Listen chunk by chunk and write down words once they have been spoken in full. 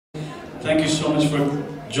Thank you so much for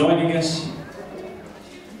joining us.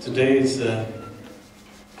 Today is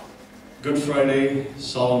Good Friday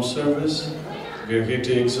solemn service. We are here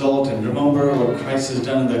to exalt and remember what Christ has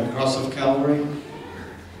done on the cross of Calvary.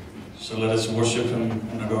 So let us worship Him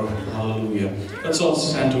and adore Him. Hallelujah. Let's all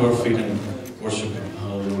stand to our feet and worship Him.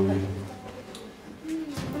 Hallelujah.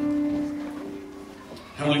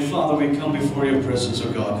 Heavenly Father, we come before your presence,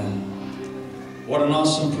 O God. What an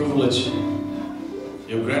awesome privilege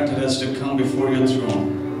you've granted us to come before your throne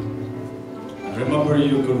and remember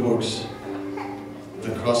your good works,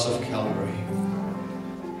 the cross of Calvary.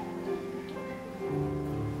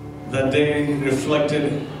 That day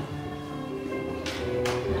reflected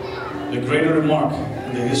the greater remark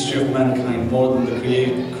in the history of mankind more than the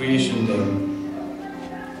creation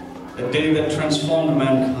day. A day that transformed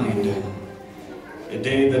mankind. A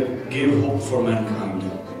day that gave hope for mankind.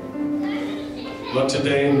 But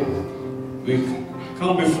today, we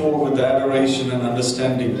come before with the adoration and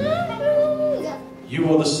understanding.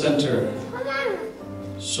 You are the center,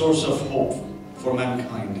 source of hope for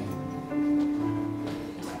mankind.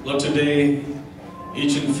 Lord, today,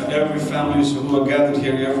 each and every family who are gathered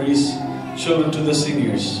here, every children to the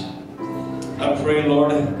seniors, I pray,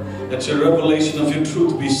 Lord, that your revelation of your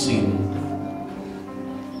truth be seen.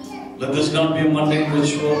 Let this not be a mundane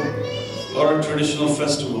ritual or a traditional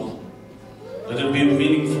festival. Let it be a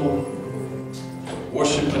meaningful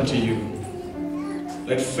worship unto you.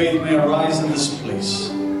 Let faith may arise in this place.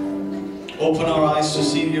 Open our eyes to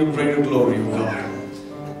see your greater glory, O God.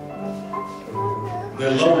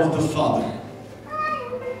 The love of the Father,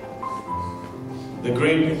 the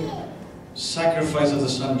great sacrifice of the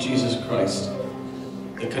Son Jesus Christ,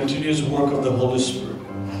 the continuous work of the Holy Spirit,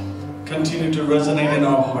 continue to resonate in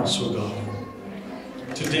our hearts, O God.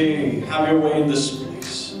 Today, have your way in this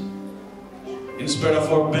place. In spite of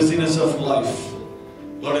our busyness of life,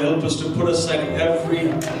 Lord, help us to put aside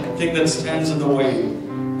everything that stands in the way,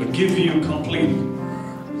 but give you complete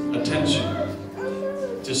attention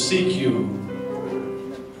to seek you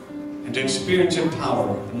and to experience your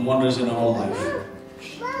power and wonders in our life.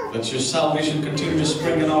 Let your salvation continue to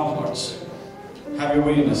spring in our hearts. Have your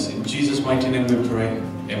way in us. In Jesus' mighty name we pray.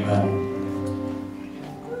 Amen.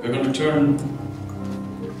 We're going to turn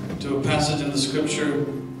to a passage in the scripture.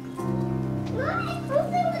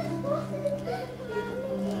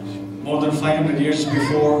 More than 500 years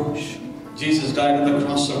before Jesus died on the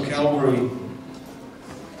cross of Calvary,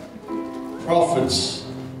 prophets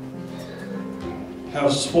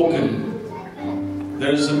have spoken.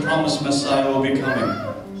 There is a promised Messiah will be coming.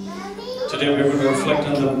 Today we're going to reflect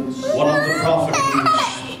on one of the prophets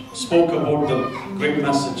who spoke about the great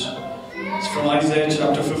message. It's from Isaiah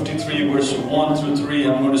chapter 53, verse 1 through 3.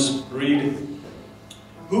 I'm going to read.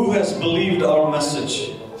 Who has believed our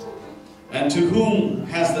message? And to whom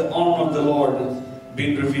has the arm of the Lord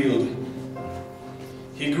been revealed?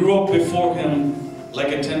 He grew up before him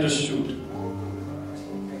like a tender shoot,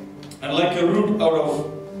 and like a root out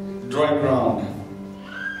of dry ground.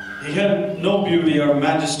 He had no beauty or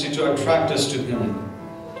majesty to attract us to him,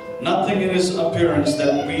 nothing in his appearance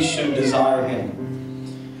that we should desire him.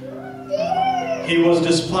 He was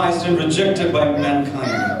despised and rejected by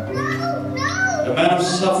mankind, a man of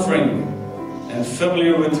suffering and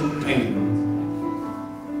familiar with pain,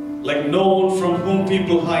 like no one from whom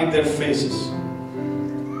people hide their faces.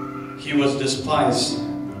 He was despised,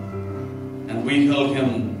 and we held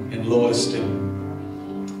him in low esteem.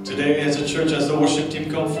 Today, as a church, as the worship team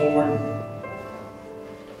come forward,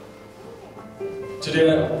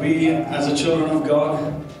 today we, as the children of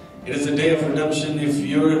God, it is a day of redemption. If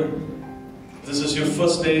this is your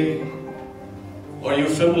first day, or you're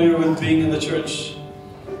familiar with being in the church,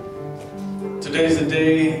 today is the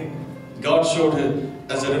day God showed it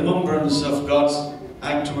as a remembrance of God's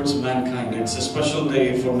act towards mankind. It's a special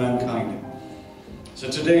day for mankind. So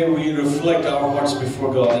today we reflect our hearts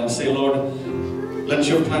before God and say, Lord, let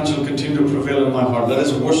your plan shall continue to prevail in my heart. Let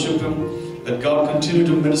us worship Him. Let God continue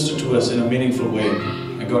to minister to us in a meaningful way.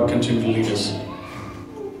 And God continue to lead us.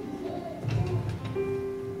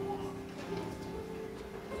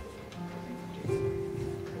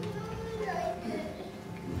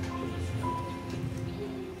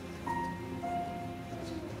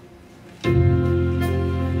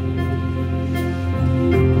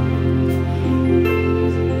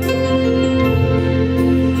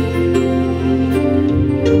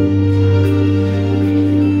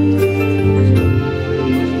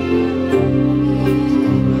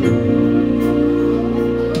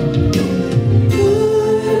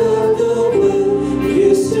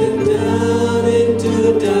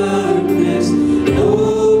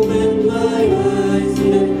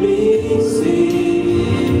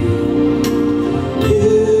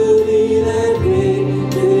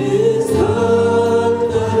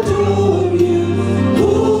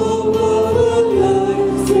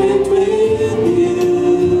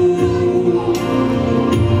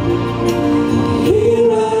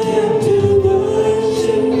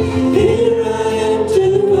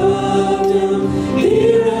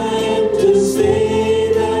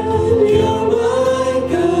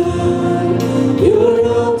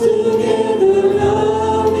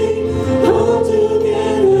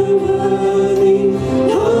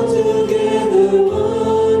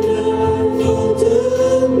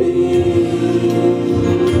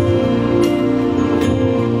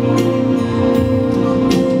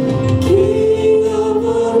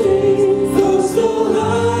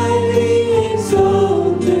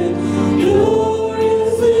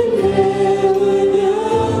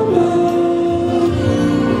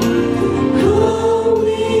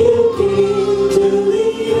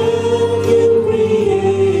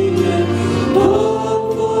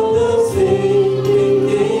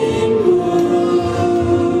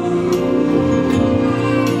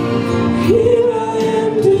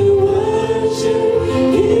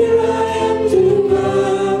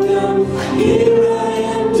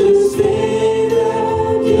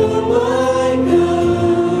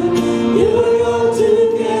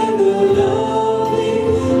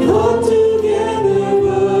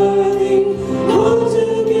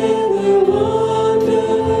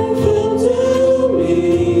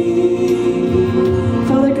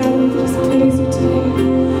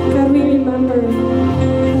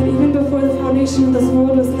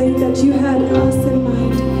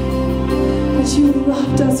 that you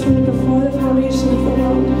loved us from before the foundation of the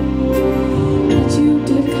world, that you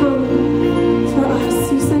did come for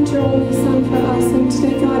us. You sent your only Son for us. And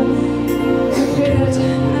today, God, I pray that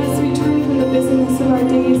as we turn from the busyness of our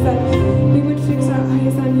days, that we would fix our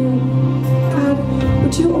eyes on you. God,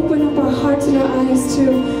 would you open up our hearts and our eyes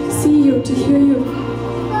to see you, to hear you,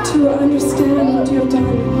 to understand what you have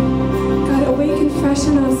done. God, awaken fresh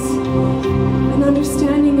in us an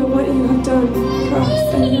understanding of what you have done for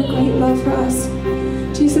us and your great love for us.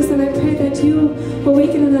 Jesus, and I pray that you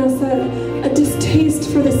awaken in us a distaste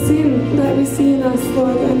for the sin that we see in us,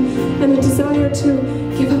 Lord, and a desire to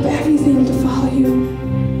give up everything to follow you.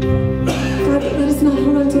 God, let us not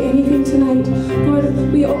hold on to anything tonight.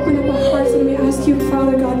 Lord, we open up our hearts and we ask you,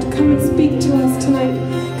 Father God, to come and speak to us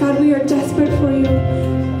tonight. God, we are desperate for you.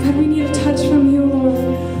 God, we need a touch from you, Lord.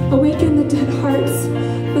 Awaken the dead hearts,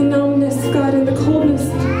 the numbness, God, and the coldness.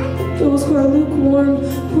 Those who are lukewarm,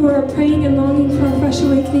 who are praying and longing for a fresh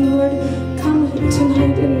awakening, Lord, come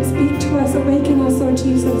tonight and speak to us. Awaken us, Lord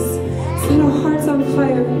Jesus. Set our hearts on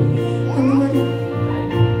fire. And Lord,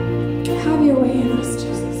 have your way in us,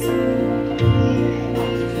 Jesus.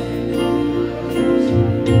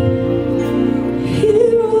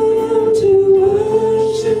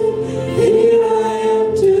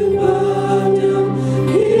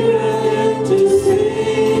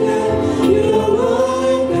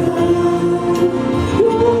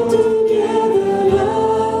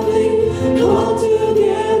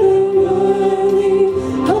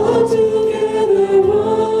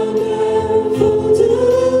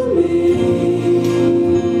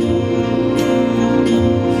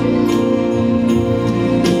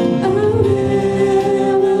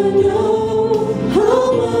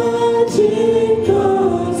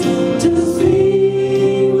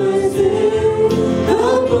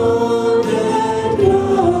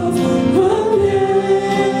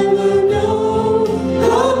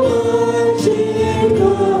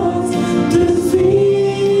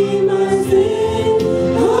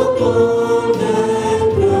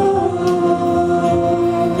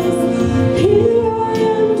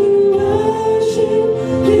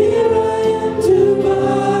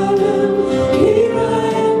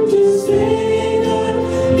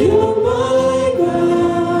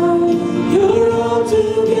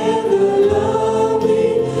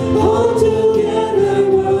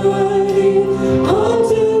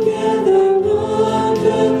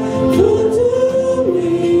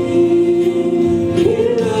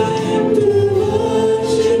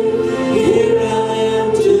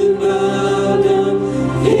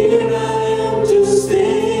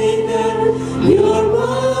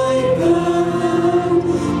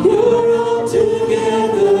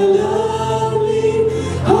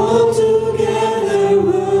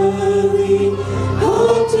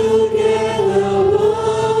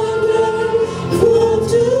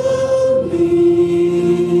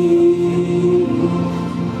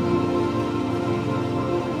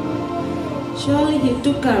 Surely he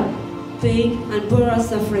took our pain and bore our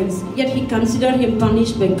sufferings, yet he considered him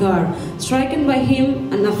punished by God, stricken by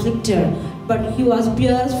him and afflicted. But he was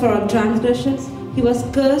pierced for our transgressions, he was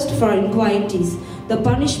cursed for our iniquities. The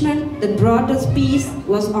punishment that brought us peace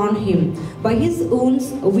was on him. By his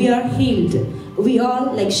wounds we are healed. We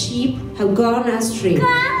all, like sheep, have gone astray.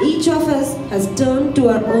 Each of us has turned to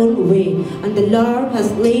our own way, and the Lord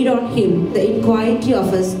has laid on him the iniquity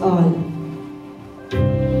of us all.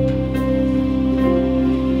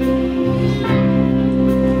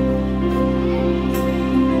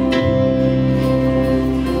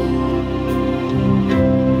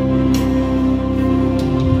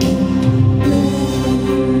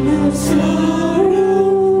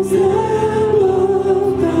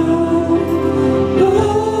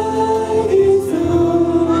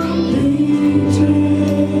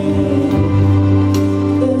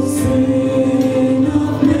 Sin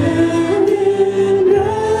of man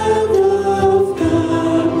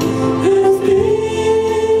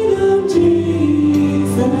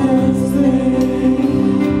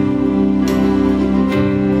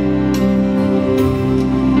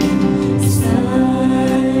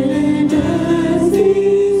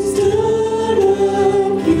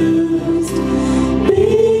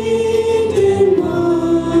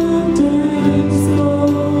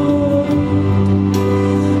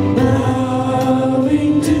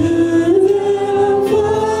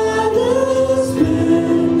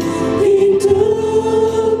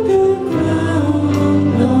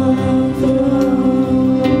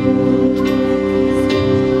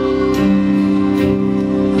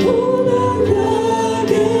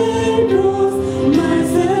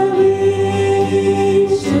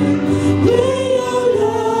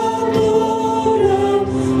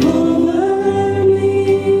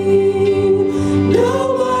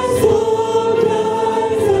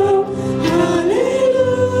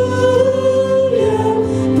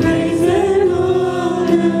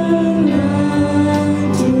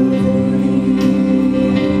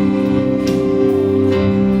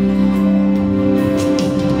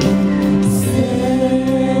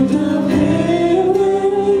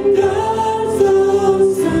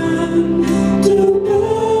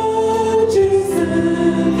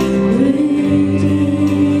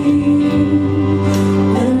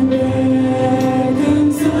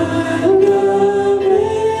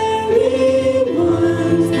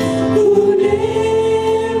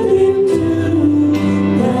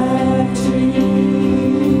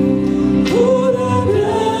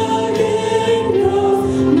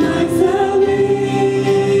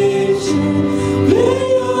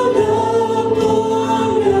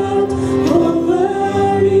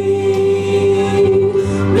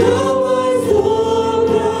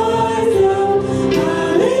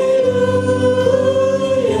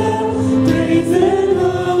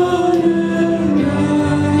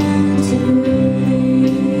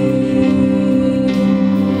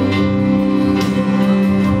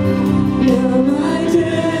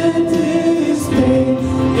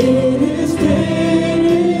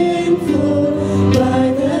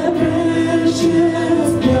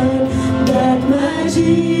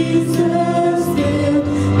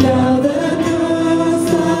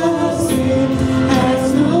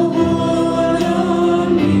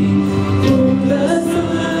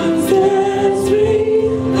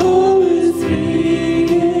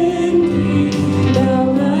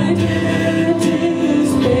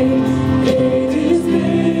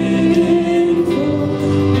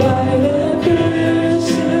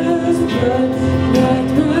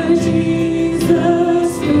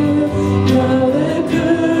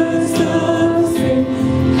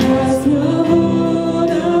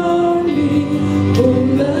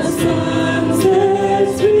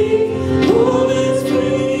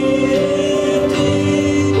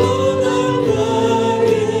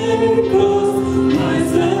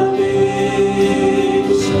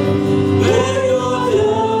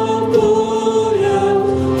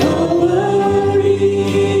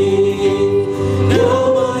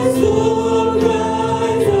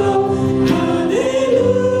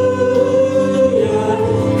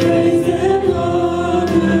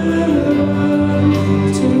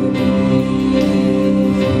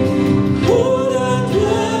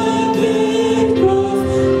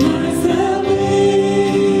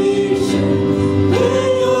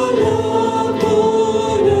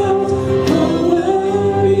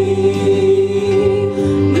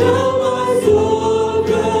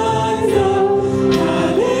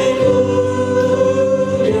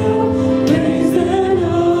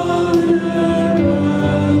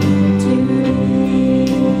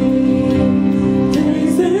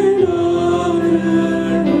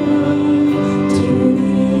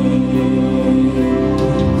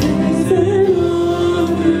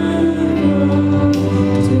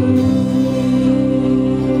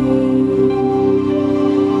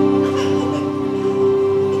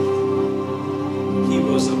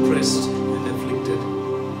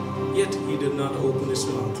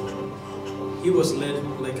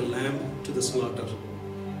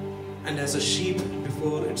And as a sheep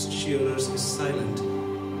before its shearers is silent,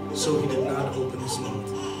 so he did not open his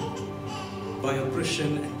mouth. By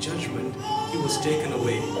oppression and judgment he was taken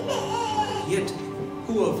away. Yet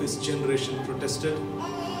who of his generation protested?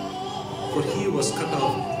 For he was cut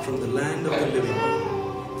off from the land of the living.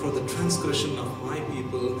 For the transgression of my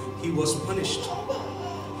people he was punished.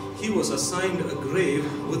 He was assigned a grave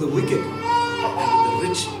with the wicked and with the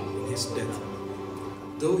rich in his death.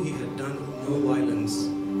 Though he had done no violence,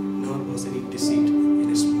 nor was any deceit in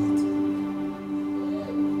his mouth.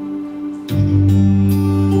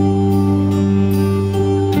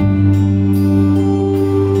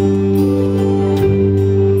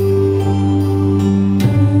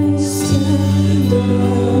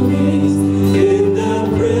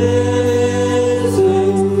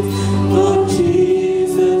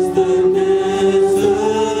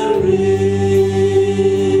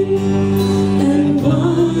 And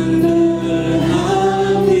wonder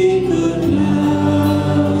how he could love.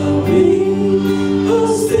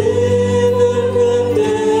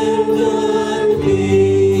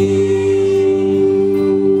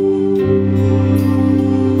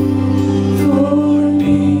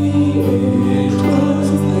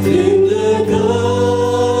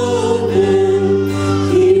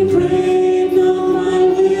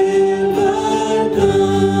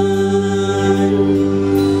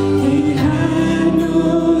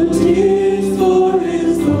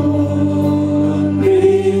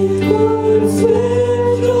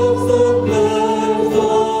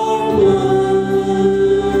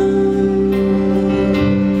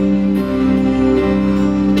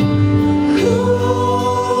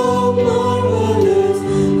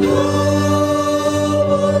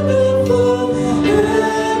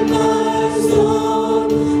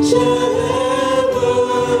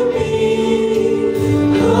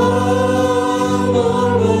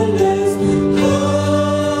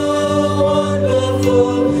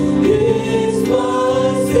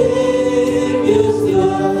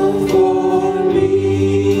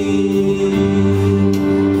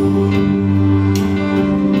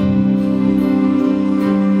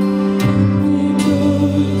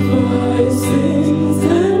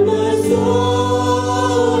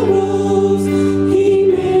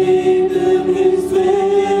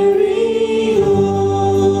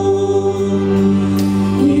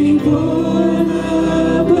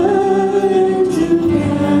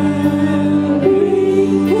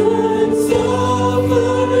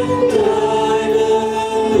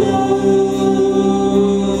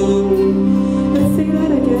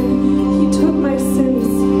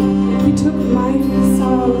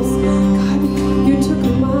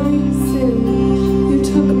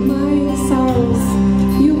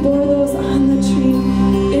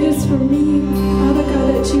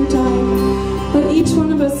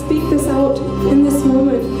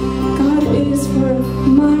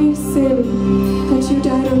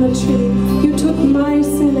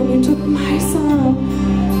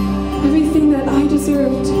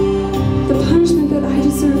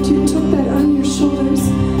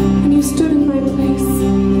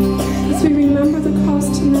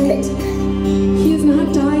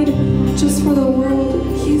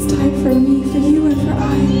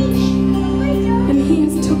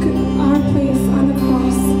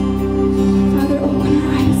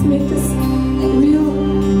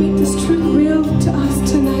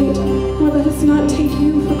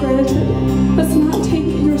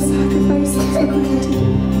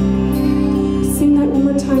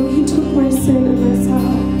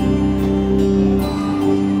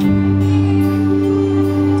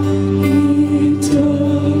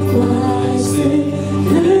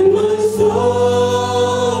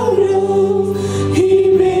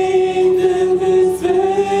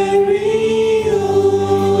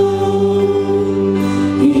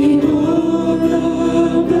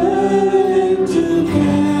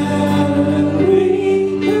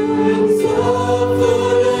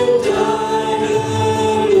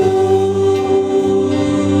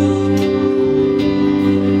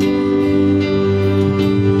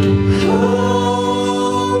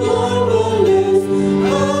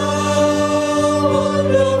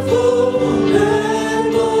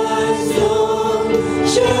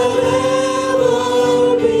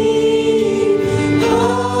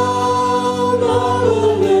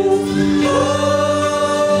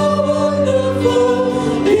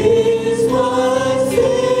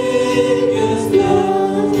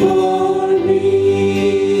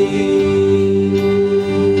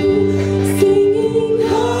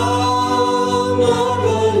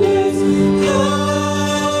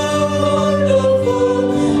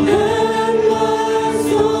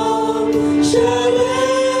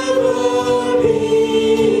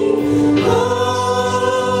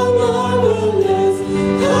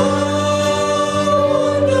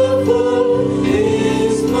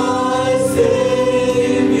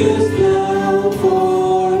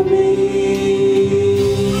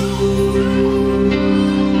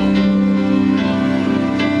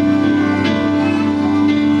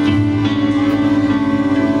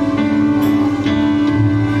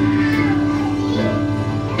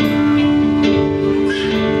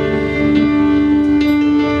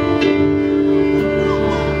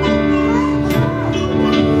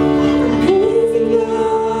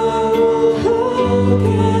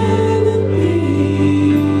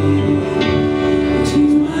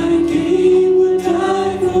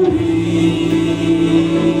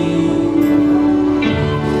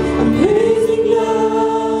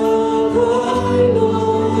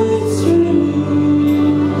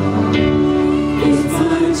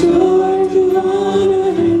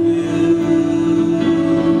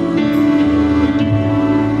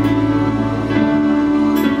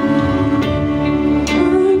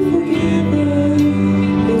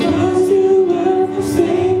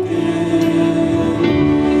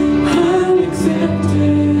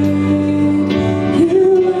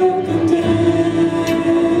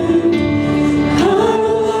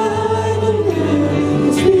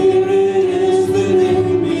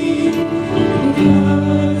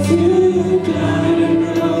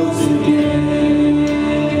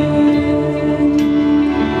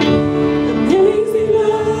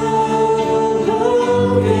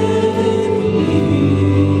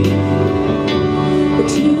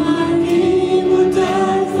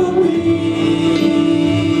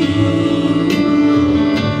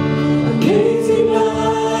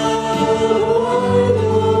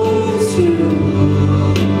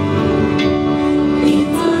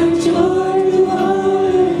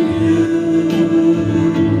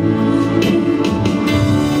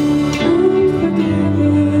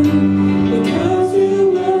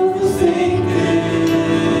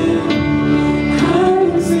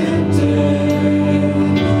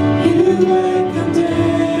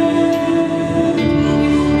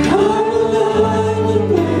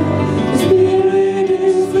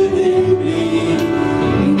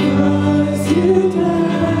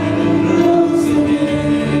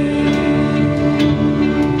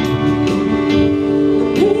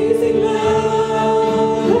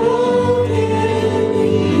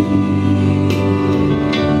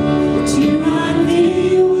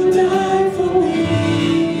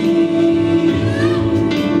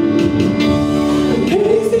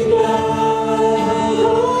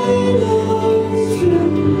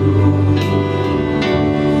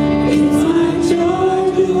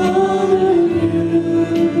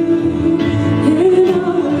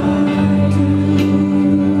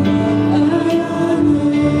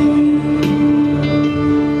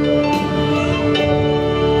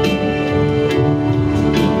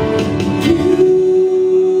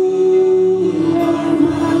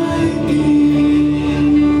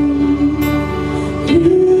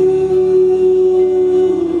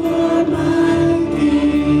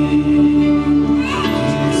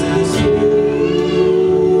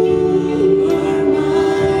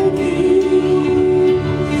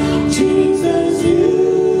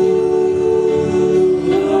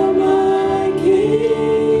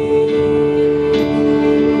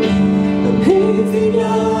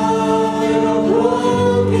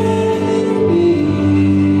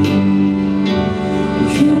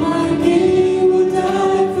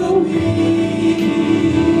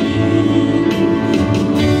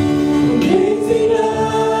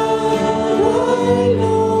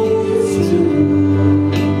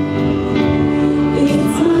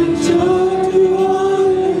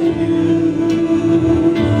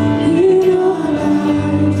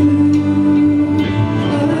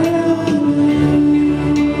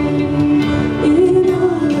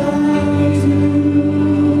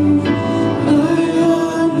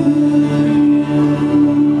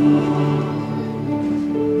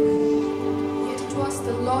 was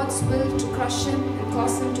the Lord's will to crush him and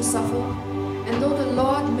cause him to suffer, and though the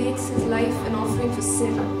Lord makes his life an offering for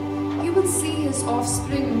sin, he will see his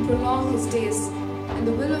offspring and prolong his days, and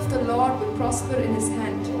the will of the Lord will prosper in his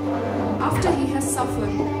hand. After he has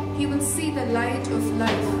suffered, he will see the light of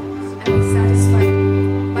life and be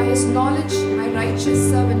satisfied. By his knowledge, my righteous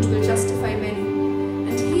servant will justify many,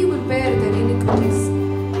 and he will bear their iniquities.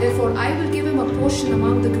 Therefore I will give him a portion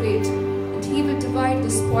among the great, and he will divide the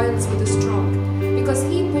spoils with the strong, because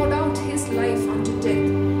he poured out his life unto death,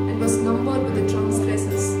 and was numbered with the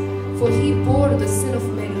transgressors. For he bore the sin of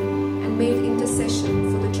many, and made intercession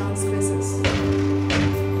for the transgressors.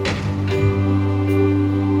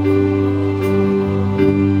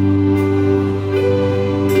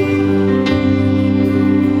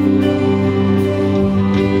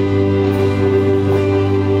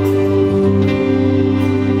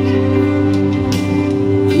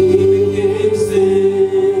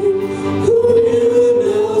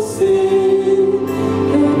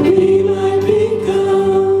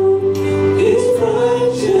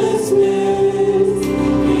 Righteousness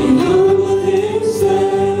in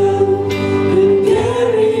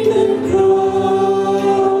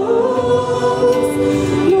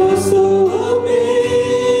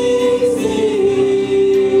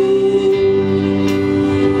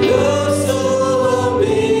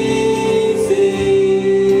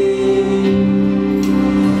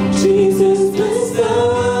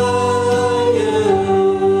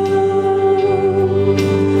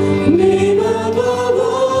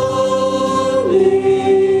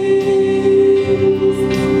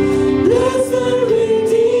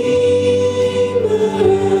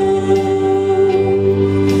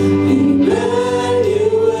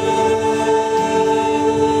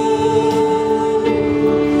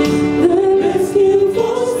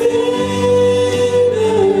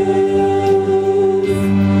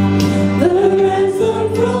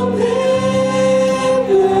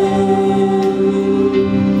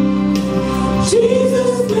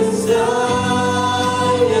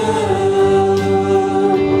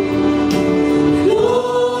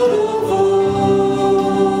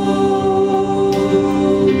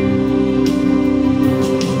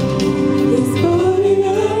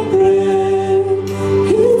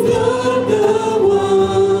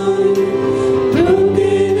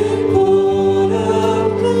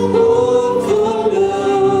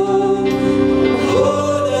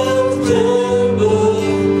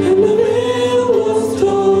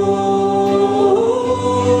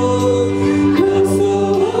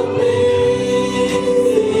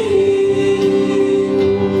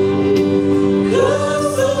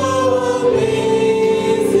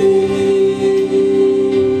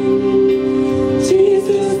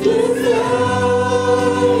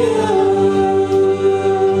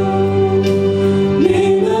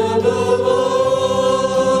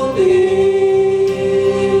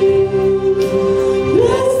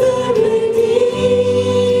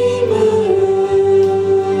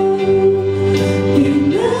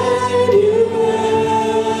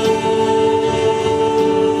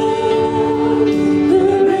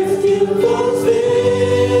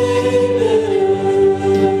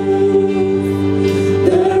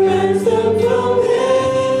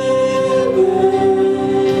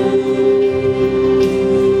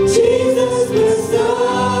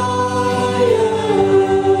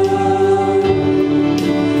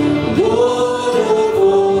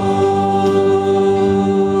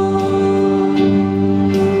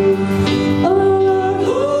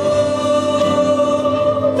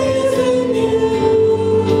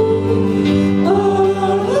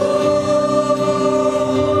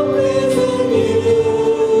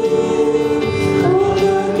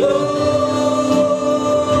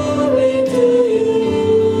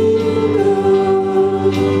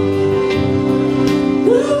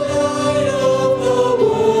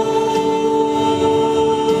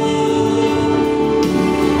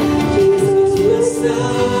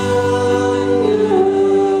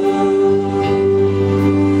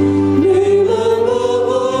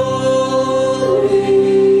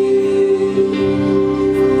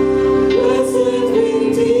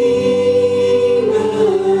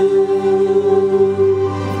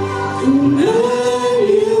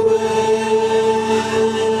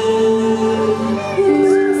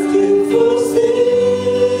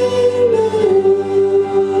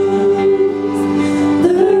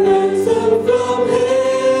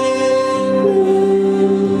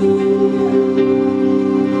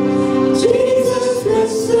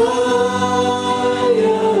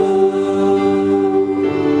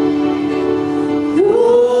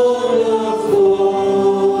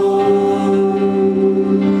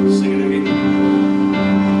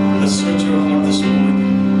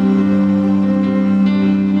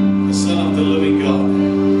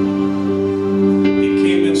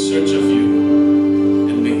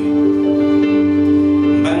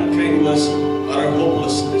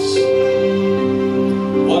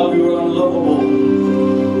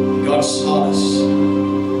God saw us.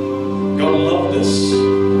 God loved us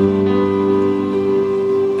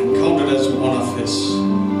and counted as one of His.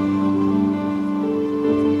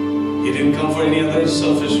 He didn't come for any other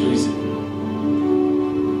selfish reason.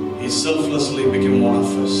 He selflessly became one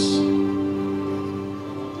of us.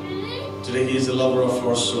 Today He is the lover of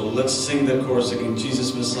our soul. Let's sing that chorus again,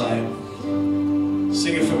 Jesus Messiah.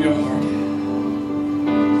 Sing it from your heart.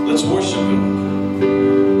 Let's worship Him.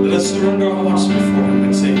 Let us surrender our hearts before Him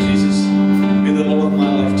and say, Jesus, be the Lord of my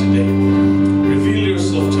life today. Reveal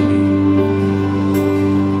yourself to me.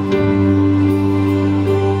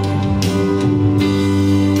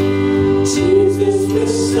 Jesus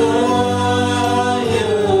Messiah,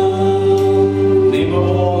 Name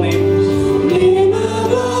above all names. name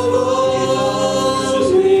above all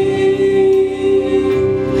names,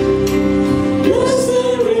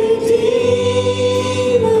 blessed Redeemer,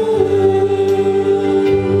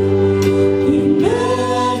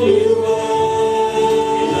 Emmanuel,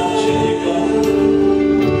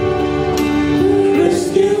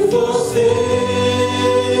 rescue for sinners,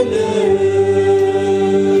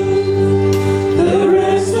 the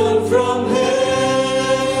ransom from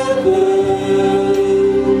heaven,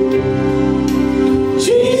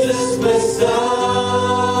 Jesus Messiah,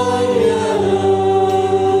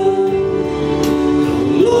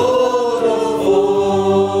 the Lord of all.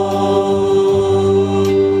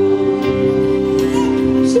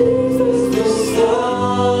 Jesus Messiah,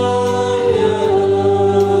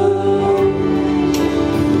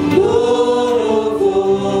 Lord of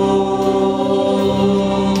all.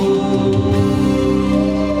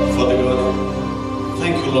 Father God,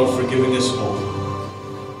 thank you, Lord, for giving us hope.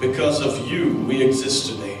 Because of you, we exist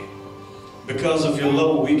today. Because of your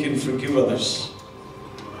love, we can forgive others.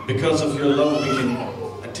 Because of your love, we can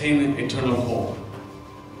attain eternal hope.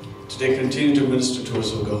 Today, continue to minister to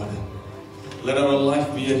us, O God. Let our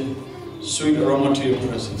life be a sweet aroma to your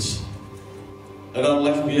presence. Let our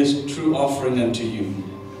life be a true offering unto you.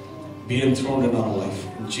 Be enthroned in our life.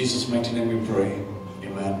 In Jesus' mighty name we pray.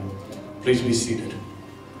 Amen. Please be seated.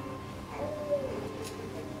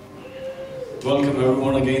 Welcome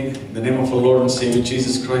everyone again in the name of our Lord and Savior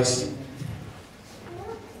Jesus Christ.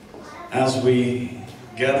 As we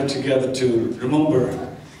gather together to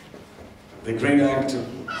remember the great act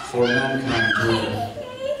for mankind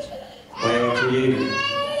by our Creator,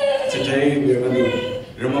 today we are going to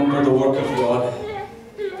remember the work of God,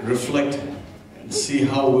 reflect and see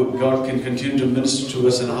how God can continue to minister to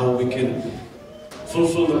us and how we can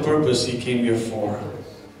fulfill the purpose He came here for.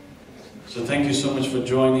 So thank you so much for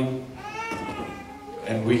joining.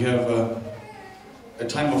 And we have a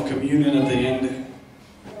time of communion at the end.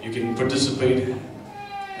 You can participate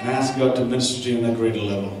and ask God to minister to you on a greater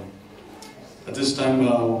level. At this time,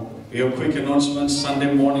 we have quick announcements.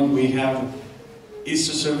 Sunday morning, we have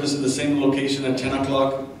Easter service in the same location at 10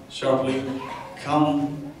 o'clock sharply.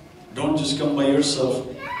 Come. Don't just come by yourself.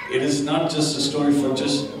 It is not just a story for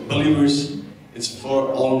just believers. It's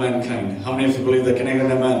for all mankind. How many of you believe that? Can I get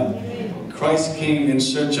an amen? Christ came in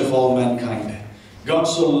search of all mankind. God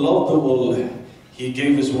so loved the world, He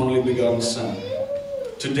gave His only begotten Son.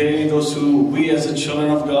 Today, we as the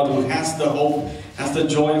children of God who has the hope, has the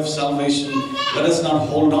joy of salvation, let us not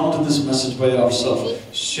hold on to this message by ourselves.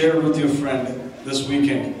 Share it with your friend this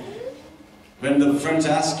weekend. When the friends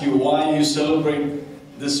ask you why you celebrate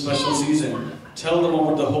this special season, tell them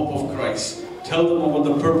about the hope of Christ. Tell them about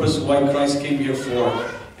the purpose why Christ came here for.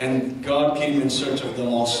 And God came in search of them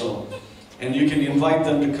also. And you can invite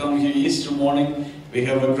them to come here Easter morning. We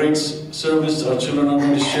have a great service. Our children are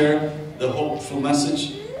going to share the hopeful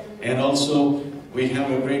message. And also, we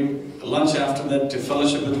have a great lunch after that to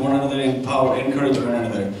fellowship with one another, empower, encourage one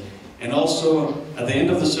another. And also, at the end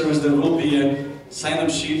of the service, there will be a sign-up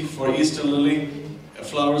sheet for Easter lily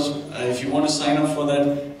flowers. If you want to sign up for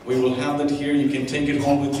that, we will have that here. You can take it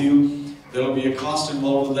home with you. There will be a cost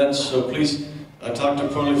involved with that. So please talk to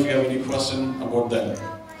Pearl if you have any question about that.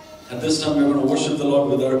 At this time, we're going to worship the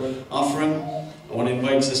Lord with our offering. I want to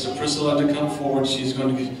invite Sister Priscilla to come forward. She's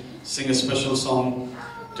going to sing a special song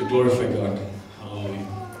to glorify God. Hallelujah.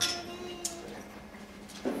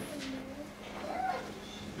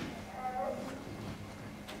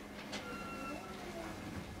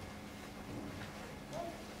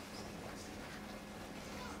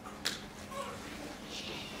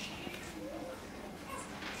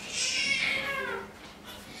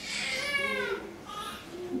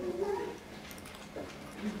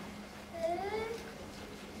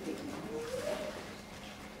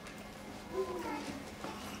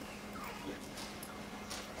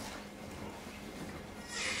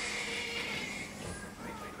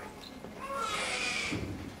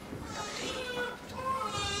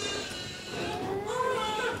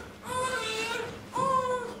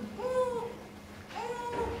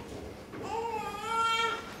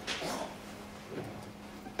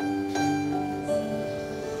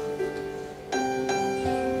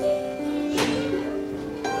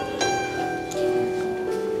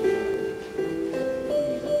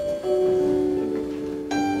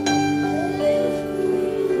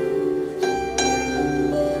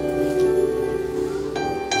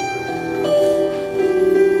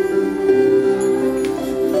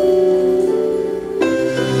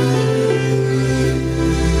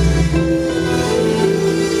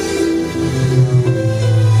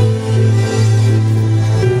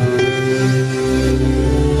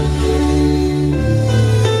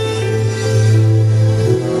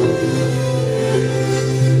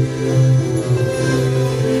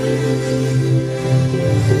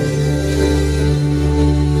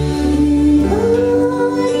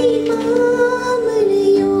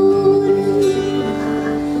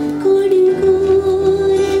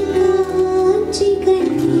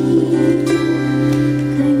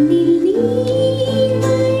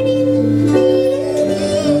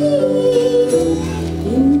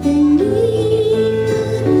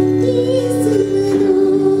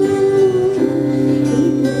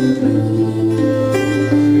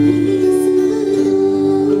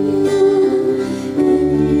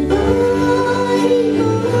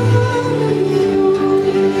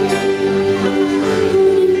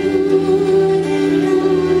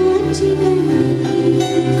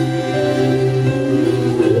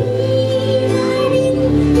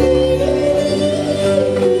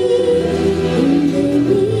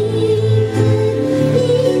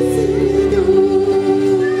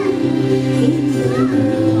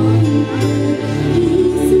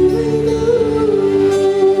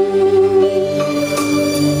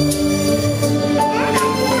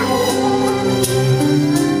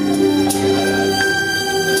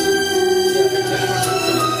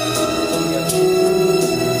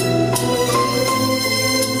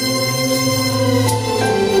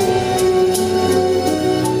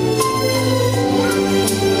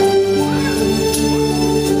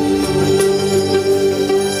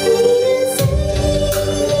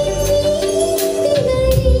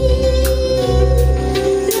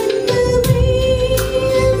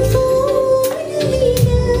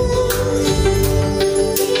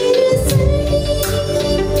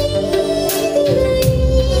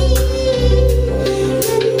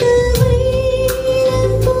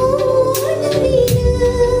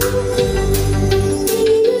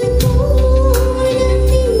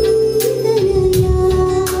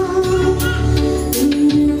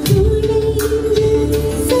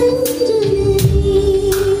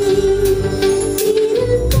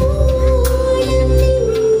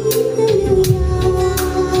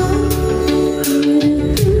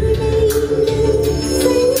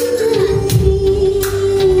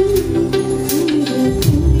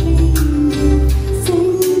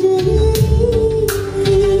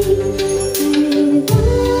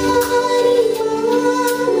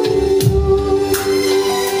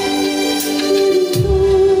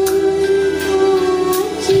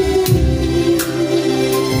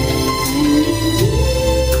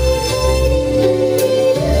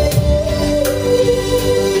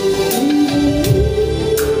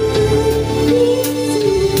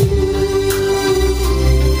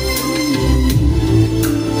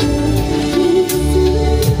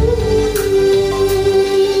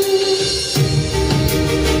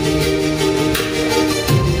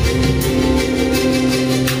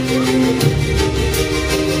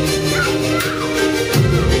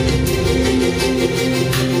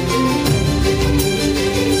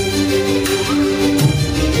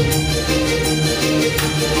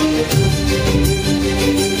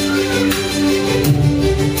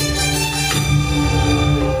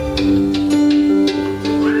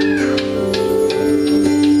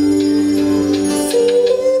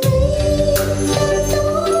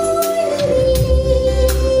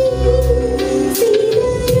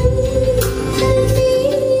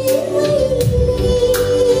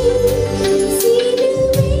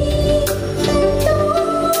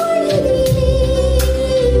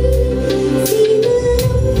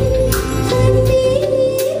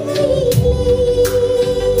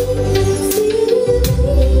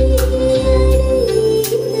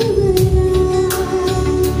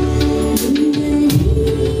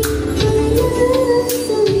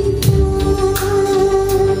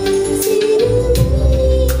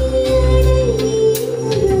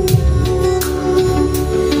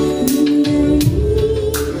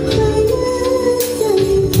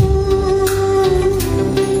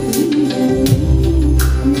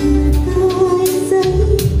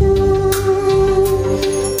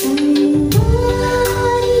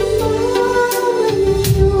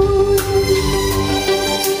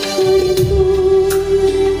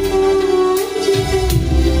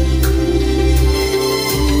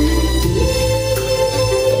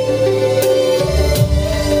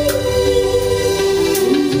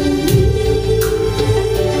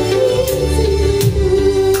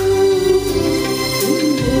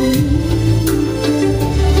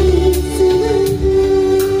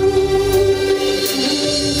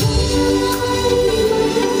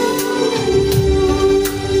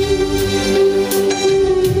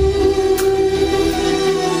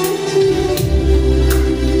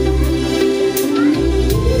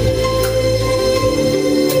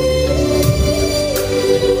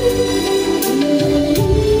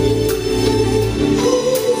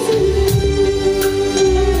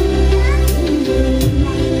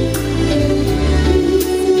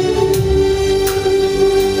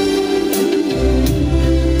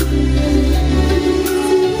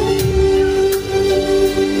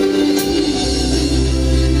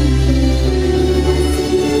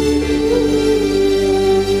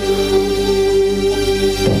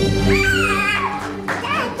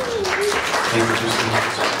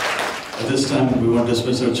 we want to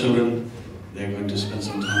dismiss our children, they're going to spend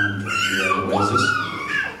some time with the devices.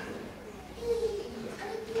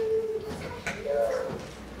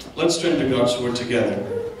 Let's turn to God's Word together.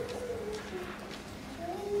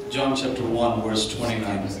 John chapter 1, verse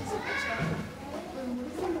 29.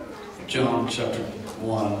 John chapter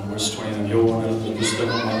 1, verse 29.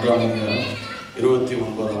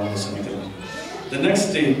 The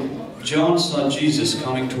next day, John saw Jesus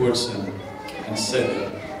coming towards him and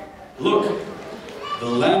said, "Look, the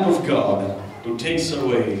Lamb of God who takes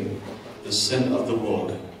away the sin of the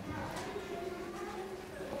world."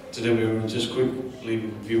 Today we will just quickly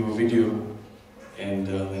view a video and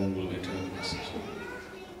then we'll enter the message.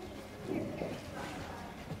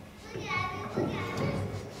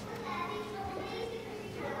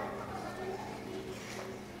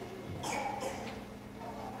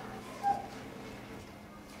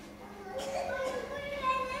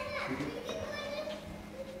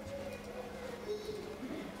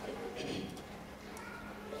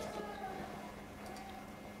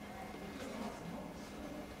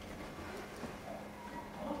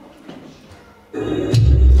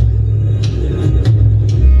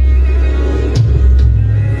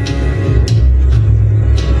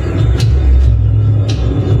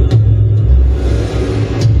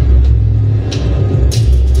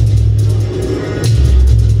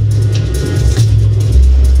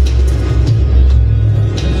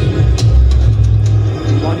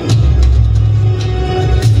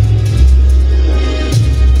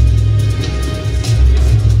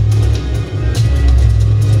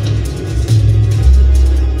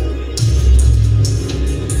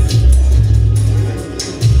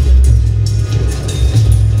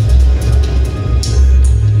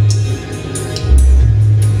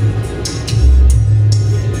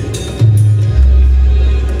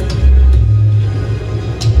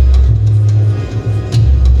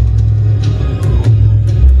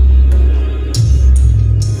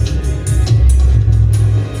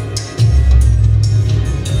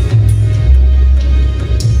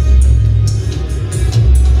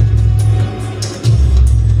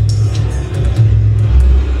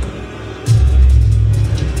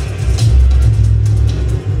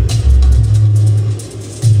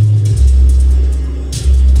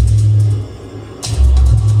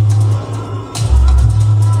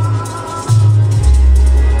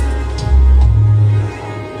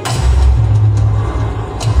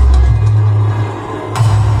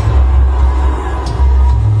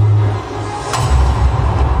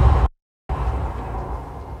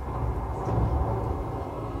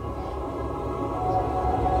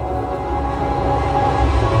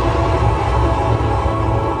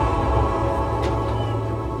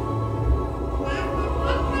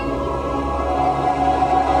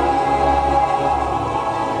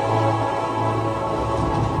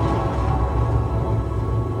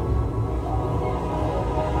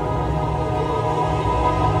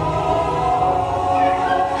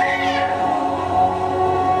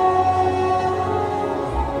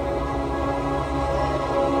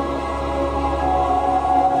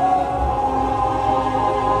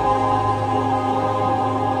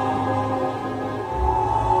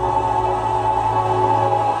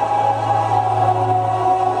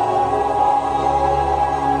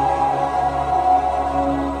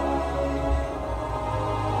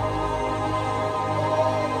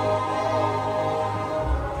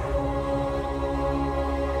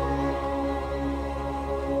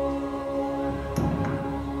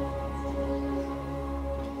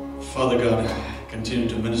 Father God, continue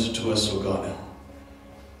to minister to us, O God.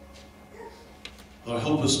 Lord,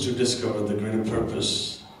 help us to discover the greater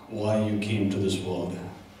purpose why you came to this world.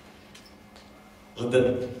 Let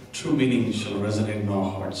that true meaning shall resonate in our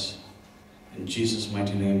hearts. In Jesus'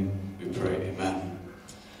 mighty name we pray, amen.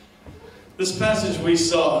 This passage we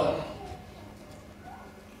saw,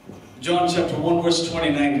 John chapter 1 verse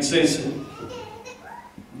 29, it says,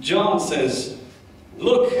 John says,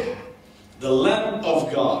 "Look, the Lamb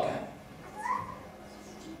of God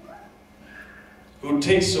who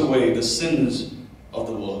takes away the sins of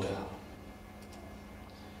the world."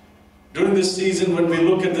 During this season, when we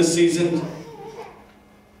look at this season,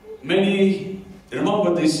 many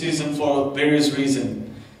remember this season for various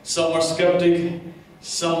reasons. Some are skeptic,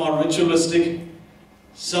 some are ritualistic,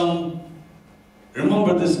 some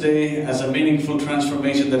remember this day as a meaningful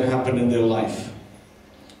transformation that happened in their life.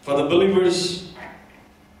 For the believers,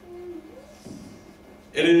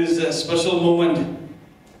 it is a special moment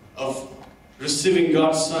of receiving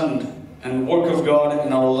God's Son and work of God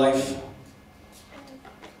in our life.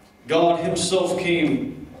 God Himself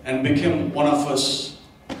came and became one of us.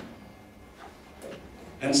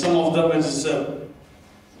 And some of them is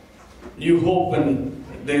new hope and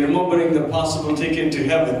they're remembering the possible ticket to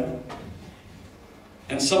heaven.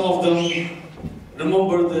 And some of them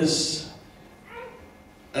remember this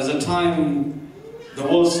as a time the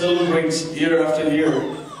world celebrates year after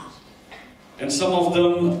year. And some of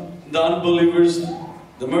them, the unbelievers,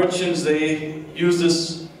 the merchants, they use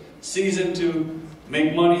this season to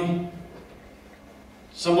make money.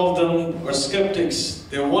 Some of them are skeptics.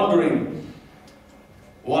 They're wondering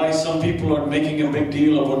why some people are making a big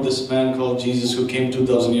deal about this man called Jesus who came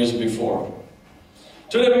 2,000 years before.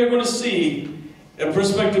 Today we're going to see a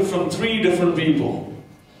perspective from three different people.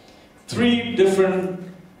 Three different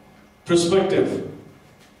perspectives.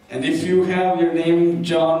 And if you have your name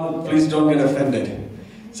John, please don't get offended.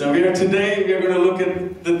 So today we are going to look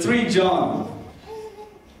at the three John.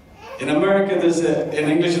 In America, in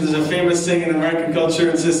English, there's a famous saying in American culture.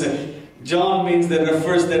 It says that John means that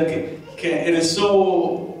refers that it is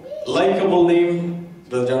so likable name.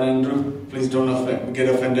 Brother John Andrew, please don't get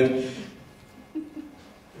offended.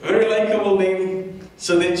 Very likable name.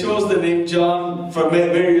 So they chose the name John for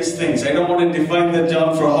various things. I don't want to define that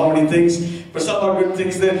John for how many things, but some are good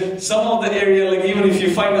things. That some of the area, like even if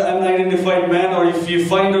you find an unidentified man, or if you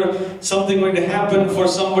find something going to happen for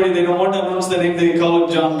somebody, they don't want to announce the name, they call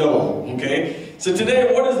it John Doe. Okay? So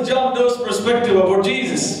today, what is John Doe's perspective about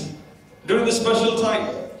Jesus during this special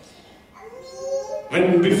time?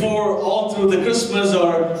 When before, all through the Christmas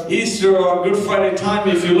or Easter or Good Friday time,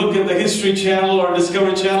 if you look at the History Channel or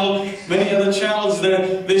Discovery Channel, many other channels,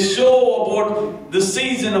 they show about the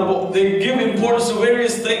season, they give importance to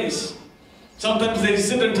various things. Sometimes they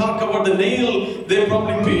sit and talk about the nail they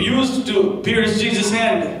probably used to pierce Jesus'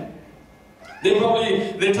 hand. They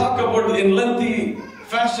talk about in lengthy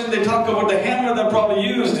fashion, they talk about the hammer that probably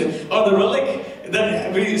used, or the relic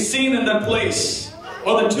that we've seen in that place,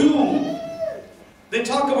 or the tomb. They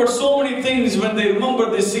talk about so many things when they remember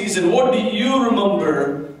this season. What do you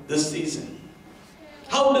remember this season?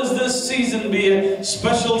 How does this season be a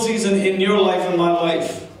special season in your life and my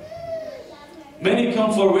life? Many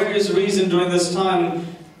come for various reasons during this time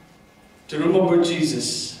to remember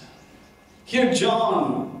Jesus. Here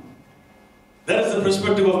John, that is the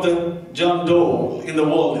perspective of the John Doe in the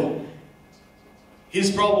world. He's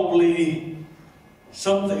probably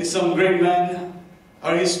some great man,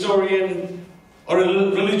 or historian, or a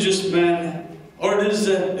religious man, or it is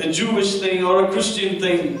a Jewish thing, or a Christian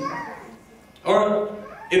thing, or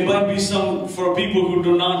it might be for people who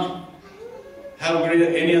do not have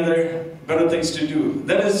any other better things to do.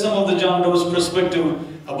 That is some of the John Doe's perspective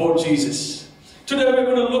about Jesus. Today we're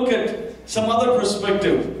going to look at some other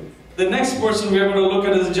perspective. The next person we're going to look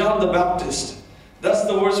at is John the Baptist. That's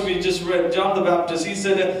the verse we just read, John the Baptist. He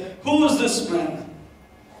said, who is this man?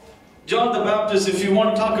 John the Baptist, if you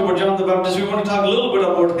want to talk about John the Baptist, we want to talk a little bit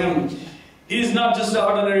about him. He is not just an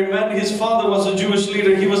ordinary man. His father was a Jewish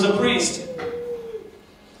leader. He was a priest.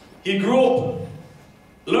 He grew up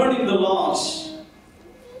learning the laws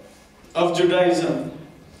of Judaism.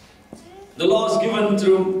 The laws given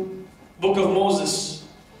through book of Moses.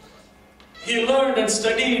 He learned and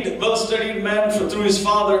studied, well-studied man through his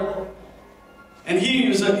father. And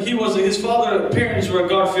his parents were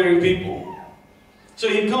God-fearing people. So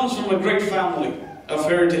he comes from a great family of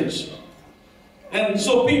heritage. And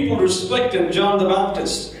so people respected John the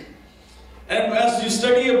Baptist. And as you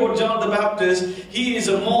study about John the Baptist, he is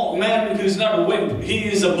a man who is not a wimp. He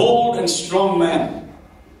is a bold and strong man.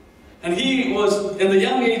 And he was, in the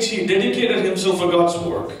young age, he dedicated himself for God's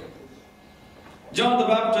work. John the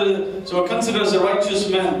Baptist was considered as a righteous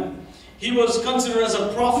man. He was considered as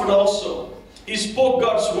a prophet also. He spoke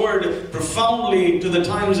God's word profoundly to the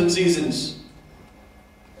times and seasons.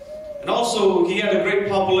 And also, he had a great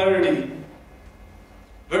popularity.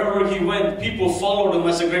 Wherever he went, people followed him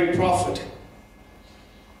as a great prophet.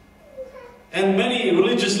 And many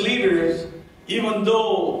religious leaders, even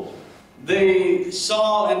though they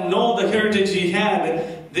saw and know the heritage he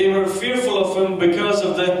had, they were fearful of him because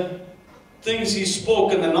of the things he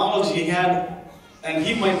spoke and the knowledge he had, and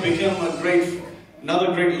he might become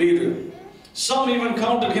another great leader. Some even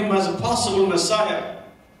counted him as a possible Messiah.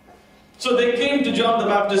 So they came to John the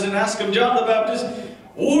Baptist and asked him, John the Baptist,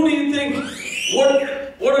 who do you think,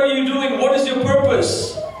 what are you doing? What is your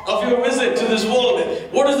purpose of your visit to this world?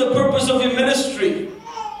 What is the purpose of your ministry?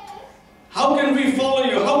 How can we follow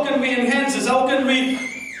you? How can we enhance this? How can we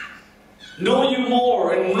know you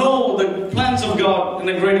more and know the plans of God in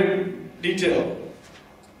a greater detail?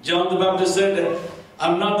 John the Baptist said,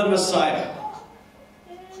 I'm not the Messiah.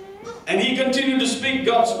 And he continued to speak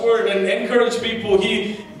God's word and encourage people.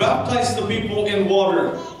 He baptized the people in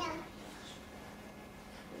water.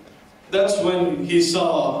 That's when he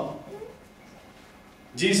saw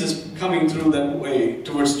Jesus coming through that way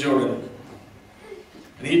towards Jordan.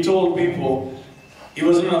 And he told people he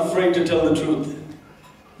wasn't afraid to tell the truth.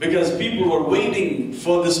 Because people were waiting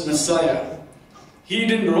for this Messiah. He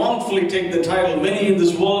didn't wrongfully take the title. Many in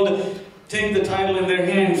this world take the title in their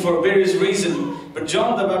hand for various reasons. But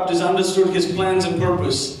John the Baptist understood his plans and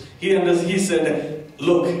purpose. He said,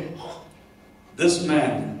 look, this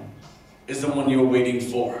man is the one you're waiting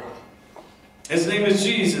for. His name is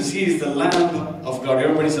Jesus. He is the Lamb of God.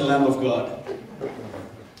 Everybody's the Lamb of God.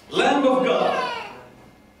 Lamb of God.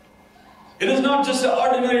 It is not just an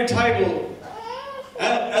ordinary title.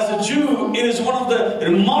 As a Jew, it is one of the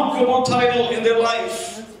remarkable titles in their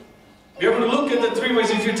life. We're going to look at the three ways.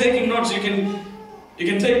 If you're taking notes, you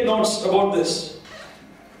can take notes about this.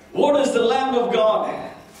 What is the Lamb of God?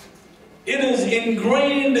 It is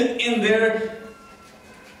ingrained in their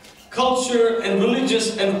culture and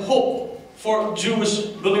religious and hope for Jewish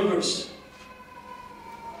believers.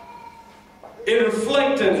 It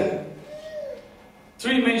reflected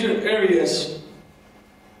three major areas.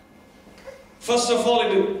 First of all,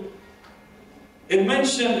 it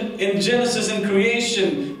mentioned in Genesis and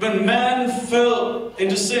creation, when man fell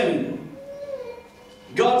into sin,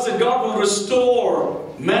 God said God will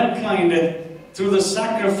restore mankind through the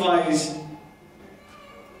sacrifice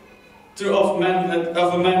of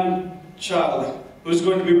a man child who is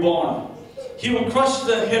going to be born. He will crush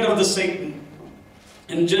the head of the Satan.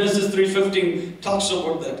 And Genesis 3:15 talks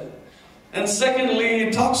about that. And secondly,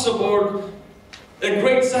 it talks about a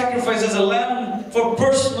great sacrifice as a lamb for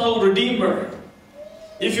personal redeemer.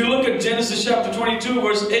 If you look at Genesis chapter 22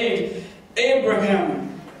 verse 8,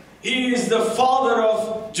 Abraham, he is the father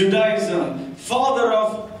of Judaism, father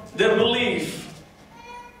of their belief.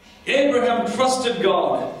 Abraham trusted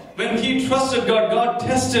God. When he trusted God, God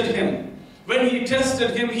tested him. When he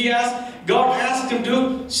tested him, God asked him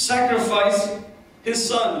to sacrifice his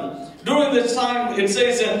son. During this time, it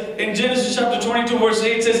says in Genesis chapter 22 verse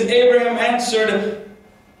 8, it says, Abraham answered,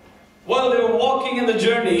 while they were walking in the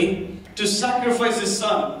journey, to sacrifice his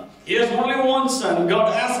son. He has only one son.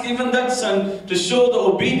 God asked even that son to show the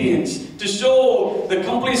obedience, to show the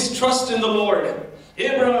complete trust in the Lord.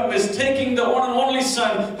 Abraham is taking the one and only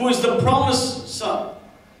son, who is the promised son,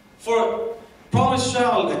 for promised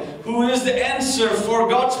child, who is the answer for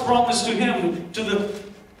God's promise to him,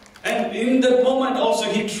 and in that moment also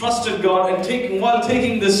he trusted God, and while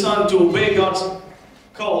taking the son to obey God's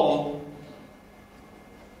call,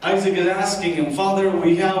 Isaac is asking him, Father,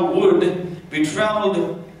 we have wood, we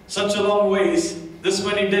traveled such a long ways, this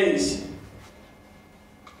many days.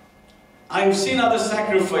 I have seen other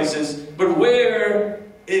sacrifices, but where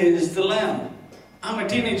is the lamb? I'm a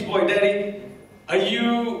teenage boy, Daddy. Are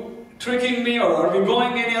you tricking me, or are we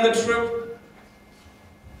going any other trip?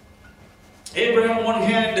 Abraham, on one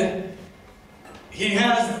hand, he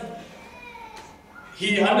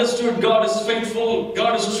understood God is faithful,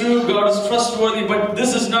 God is true, God is trustworthy, but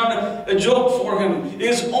this is not a joke for him.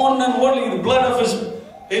 His own and only, the blood of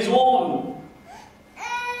his own.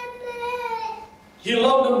 He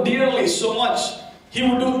loved him dearly so much, he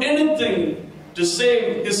would do anything to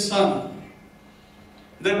save his son.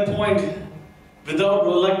 At that point, without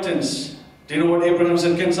reluctance, do you know what Abraham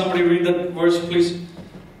said? Can somebody read that verse, please?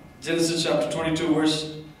 Genesis chapter 22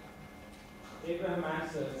 verse.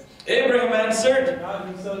 Abraham answered, God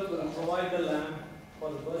himself will provide the lamb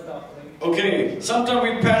for the burnt offering. Okay, sometime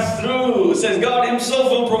we pass through. It says God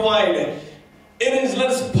himself will provide.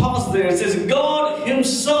 Let's pause there. It says God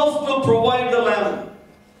himself will provide the lamb.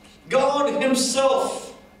 God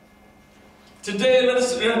himself. Today let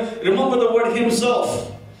us remember the word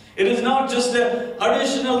himself. It is not just an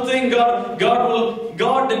additional thing.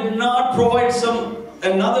 God did not provide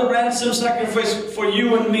another ransom sacrifice for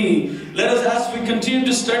you and me. Let us, as we continue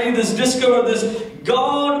to study this, discover this,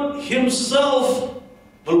 God himself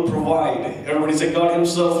will provide. Everybody say, God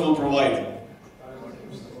himself will provide.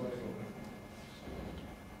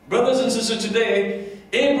 Brothers and sisters, today,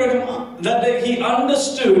 Abraham, that day, he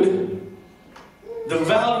understood the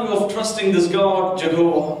value of trusting this God,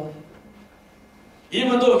 Jehovah.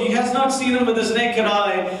 Even though he has not seen him with his naked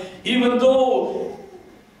eye, even though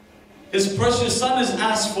his precious son is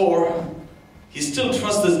asked for, he still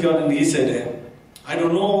trusts this God, and he said, I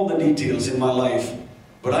don't know all the details in my life,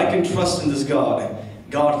 but I can trust in this God.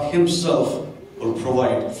 God himself will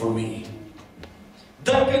provide for me.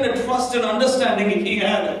 That kind of trust and understanding he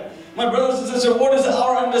had. My brothers and sisters, what is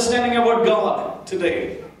our understanding about God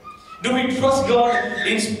today? Do we trust God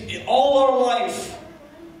in all our life?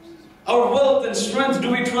 Our wealth and strength,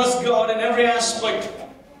 do we trust God in every aspect?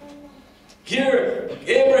 Here,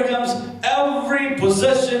 Abraham's every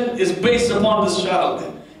possession is based upon this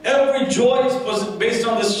child. Every joy was based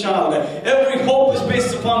on this child. Every hope is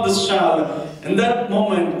based upon this child. In that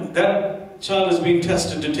moment, that child is being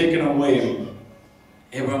tested to take it away.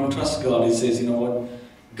 Abraham trusts God. He says, you know what?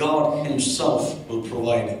 God himself will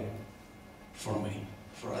provide for me,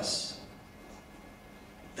 for us.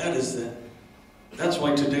 That's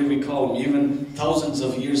why today we call him, even thousands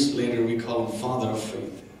of years later, we call him Father of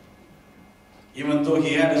Faith. Even though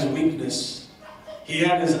he had his weakness, he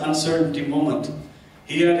had his uncertainty moment,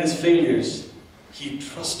 he had his failures, he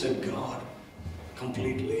trusted God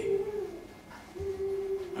completely.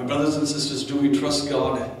 My brothers and sisters, do we trust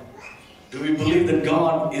God? Do we believe that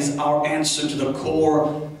God is our answer to the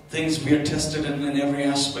core things we are tested in every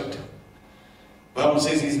aspect? The Bible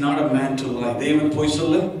says he's not a man to lie.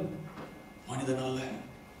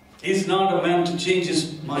 He's not a man to change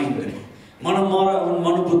his mind.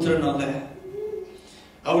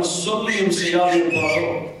 Our solliyum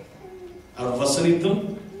seyadirparo, our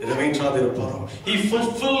vasanitum revetradirparo. He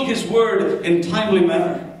fulfilled his word in timely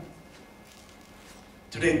manner.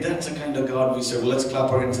 Today, that's the kind of God we serve. Let's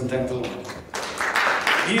clap our hands and thank the Lord.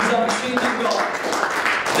 He's our changing God.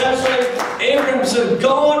 That's why Abraham said,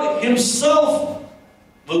 God himself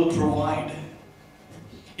will provide.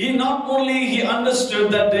 He not only he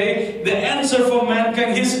understood that day the answer for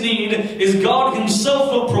mankind, his need is God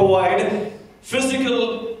himself will provide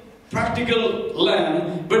physical, practical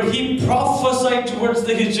land, but he prophesied towards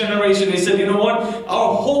his generation. He said, you know what?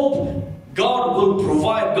 Our hope, God will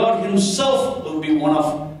provide. God himself will be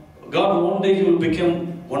God one day he will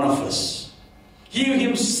become one of us. He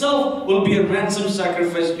himself will be a ransom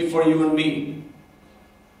sacrifice for you and me.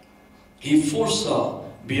 He foresaw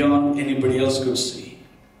beyond anybody else could see.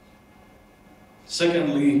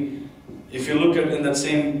 Secondly, if you look at in that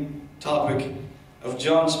same topic of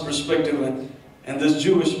John's perspective and this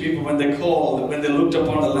Jewish people when they looked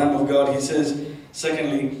upon the Lamb of God, he says,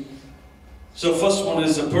 secondly, so first one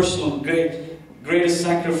is a personal greatest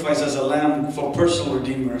sacrifice as a lamb for personal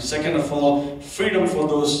redeemer. Second of all, freedom for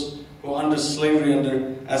those who are under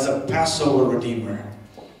slavery as a Passover redeemer.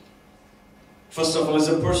 First of all, as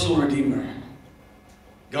a personal redeemer.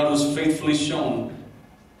 God was faithfully shown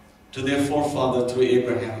to their forefather through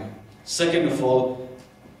Abraham. Second of all,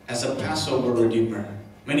 as a Passover redeemer.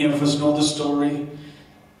 Many of us know the story.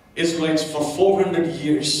 Israelites for 400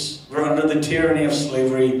 years were under the tyranny of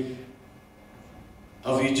slavery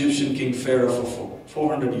of Egyptian King Pharaoh for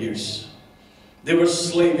 400 years. They were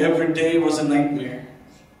slaves. Every day was a nightmare.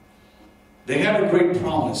 They had a great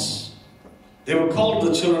promise. They were called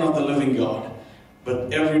the children of the living God.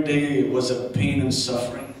 But every day was a pain and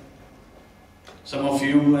suffering. Some of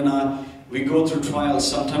you and I, we go through trials.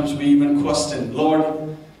 Sometimes we even question,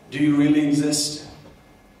 Lord, do you really exist?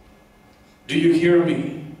 Do you hear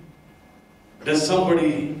me? There's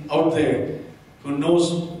somebody out there who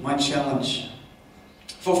knows my challenge.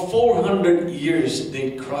 For 400 years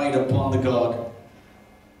they cried upon the God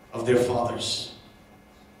of their fathers.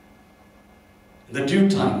 In the due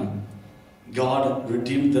time, God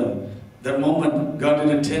redeemed them. That moment, God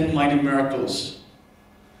did 10 mighty miracles.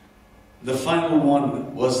 The final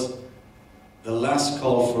one was the last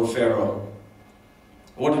call for Pharaoh.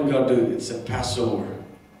 What did God do? It's a Passover.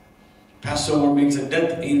 Passover means a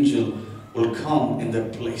death angel will come in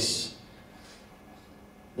that place.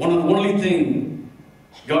 One of the only thing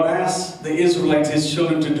God asked the Israelites, his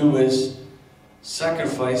children, to do is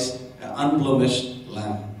sacrifice an unblemished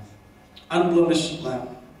lamb. Unblemished lamb.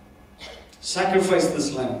 Sacrifice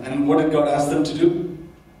this lamb. And what did God ask them to do?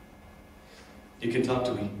 You can talk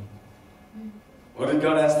to me. What did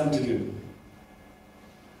God ask them to do?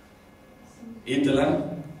 Eat the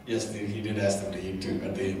lamb? Yes, he did ask them to eat too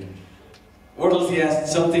at the end. What else he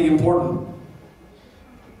asked? Something important.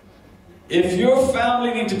 If your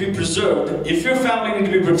family needs to be preserved, if your family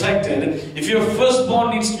needs to be protected, if your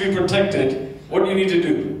firstborn needs to be protected, what do you need to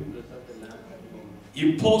do?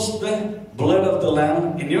 You post the blood of the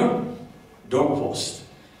lamb in your doorpost.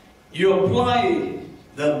 You apply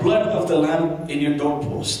the blood of the lamb in your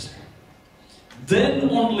doorpost. Then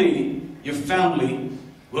only your family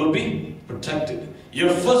will be protected. Your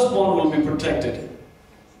firstborn will be protected.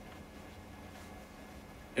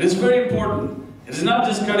 It is very important. It is not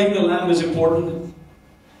just cutting the lamb is important.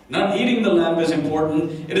 Not eating the lamb is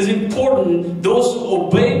important. It is important those who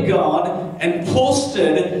obeyed God and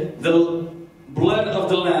posted the blood of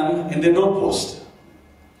the lamb in their doorpost.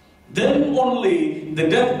 Then only the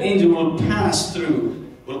death angel will pass through,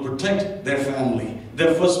 will protect their family,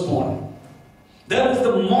 their firstborn. That is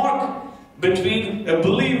the mark between a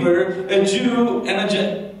believer, a Jew, and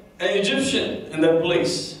an Egyptian in that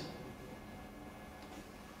place.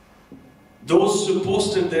 Those who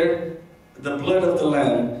posted their the blood of the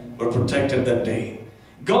Lamb were protected that day.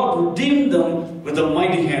 God redeemed them with a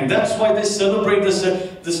mighty hand. That's why they celebrate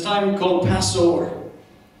this time called Passover.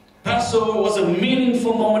 Passover was a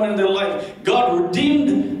meaningful moment in their life. God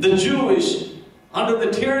redeemed the Jewish under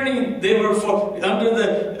the tyranny they were under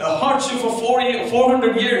the hardship for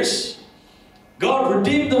 400 years. God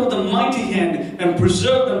redeemed them with a mighty hand and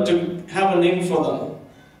preserved them to have a name for them.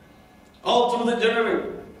 All through the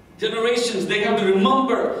generations, they have to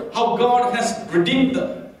remember how God has redeemed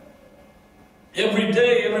them. Every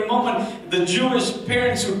day, every moment, the Jewish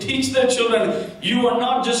parents who teach their children, you are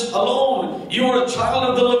not just alone, you are a child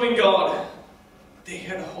of the living God. They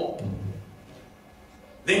had a hope.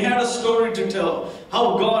 They had a story to tell,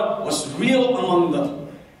 how God was real among them.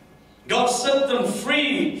 God set them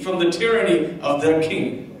free from the tyranny of their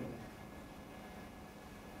king.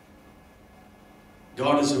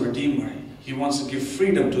 God is a redeemer. He wants to give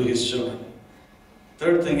freedom to His children.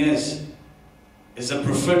 Third thing is a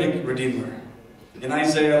prophetic redeemer. In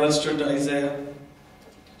Isaiah, let's turn to Isaiah.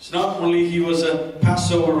 It's not only He was a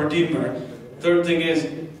Passover redeemer. Third thing is,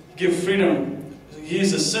 give freedom. He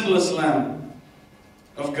is a sinless Lamb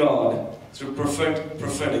of God through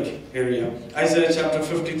prophetic area. Isaiah chapter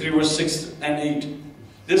 53 verse 6 and 8.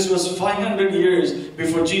 This was 500 years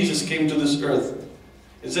before Jesus came to this earth.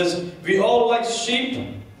 It says, we all like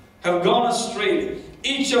sheep have gone astray.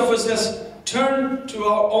 Each of us has turned to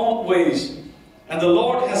our own ways. And the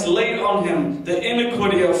Lord has laid on Him the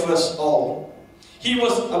iniquity of us all. He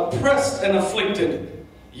was oppressed and afflicted,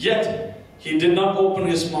 yet He did not open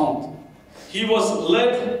His mouth. He was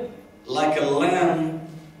led like a lamb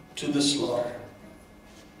to the slaughter.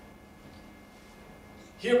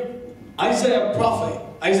 Here, Isaiah,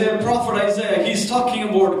 he's talking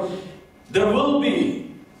about there will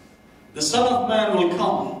be, the Son of Man will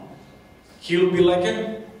come. He will be like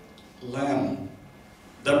a lamb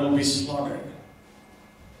that will be slaughtered.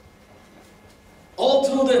 All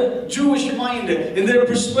through the Jewish mind, in their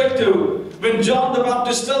perspective, when John the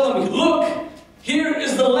Baptist tells them, look, here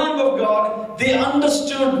is the Lamb of God, they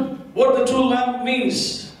understood what the true Lamb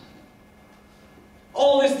means.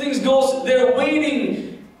 All these things they're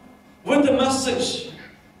waiting with the message.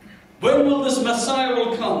 When will this Messiah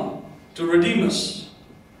will come to redeem us?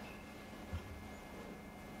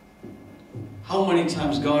 How many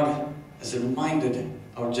times God has reminded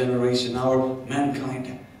our generation, our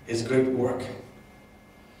mankind, His great work.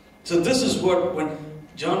 So this is what, when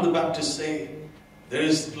John the Baptist say,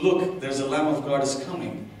 look, there's a Lamb of God is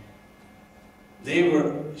coming. They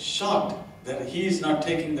were shocked that He is not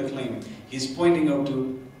taking the claim. He's pointing out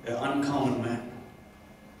to an uncommon man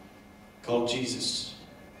called Jesus.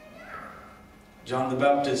 John the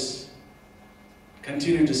Baptist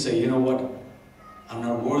continued to say, you know what? I'm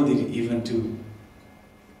not worthy even to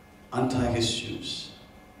untie His shoes.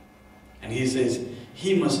 And He says,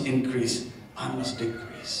 He must increase, I must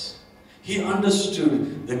decrease. He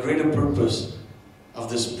understood the greater purpose of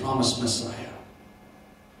this promised Messiah.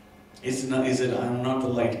 He said, I am not the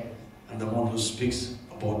light, I'm the one who speaks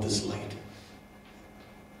about this light.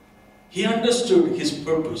 He understood His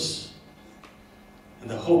purpose and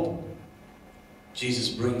the hope Jesus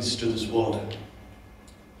brings to this world.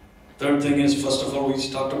 Third thing is, first of all, we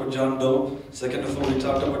talked about John Doe. Second of all, we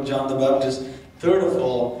talked about John the Baptist. Third of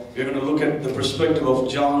all, we're going to look at the perspective of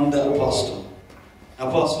John the Apostle.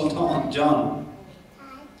 Apostle John.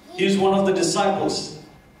 He's one of the disciples.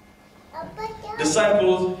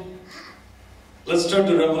 Let's turn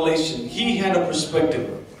to Revelation. He had a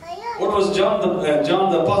perspective. What was John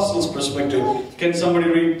the Apostle's perspective? Can somebody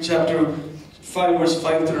read chapter 5 verse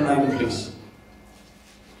 5 through 9, please?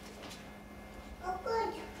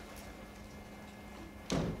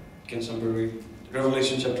 Can somebody read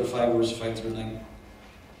Revelation chapter 5 verse 5 through 9?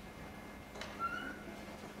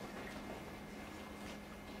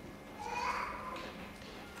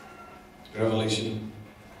 Revelation.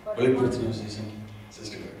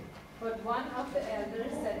 Sister. But one of the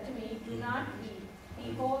elders said to me, do not eat.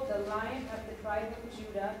 Behold, the Lion of the tribe of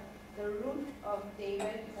Judah, the root of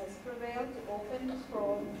David, has prevailed to open the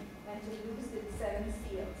scroll and to loose its 7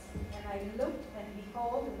 seals. And I looked, and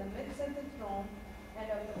behold, in the midst of the throne and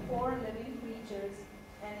of the 4 living creatures,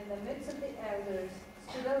 and in the midst of the elders,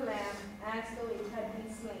 stood a lamb as though it had been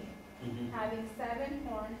slain, having 7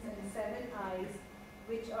 horns and 7 eyes,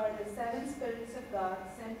 which are the 7 spirits of God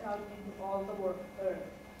sent out into all the earth.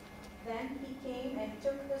 Then He came and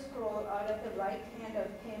took the scroll out of the right hand of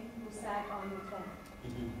Him who sat on the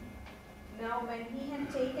throne. Now when He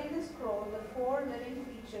had taken the scroll, the 4 living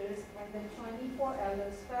creatures and the 24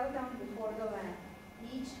 elders fell down before the Lamb,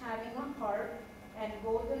 each having a harp and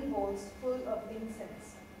golden bowls full of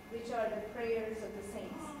incense, which are the prayers of the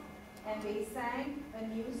saints. And And they sang a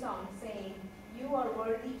new song, saying, "You are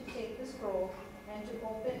worthy to take the scroll and to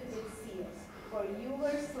open its seals. For you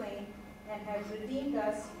were slain and have redeemed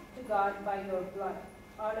us to God by your blood,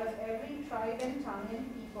 out of every tribe and tongue and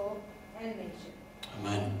people and nation."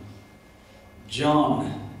 Amen.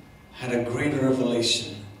 John had a greater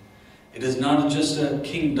revelation. It is not just a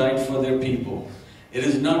king died for their people. It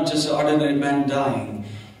is not just an ordinary man dying.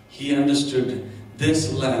 He understood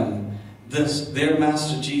this lamb, their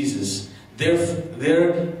master Jesus,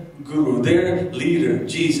 their guru, their leader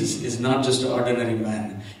Jesus is not just an ordinary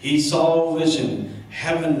man. He saw a vision.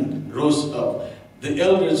 Heaven rose up. The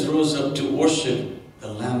elders rose up to worship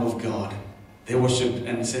the Lamb of God. They worshipped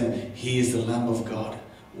and said, "He is the Lamb of God.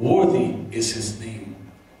 Worthy is His name."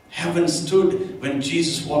 Heaven stood when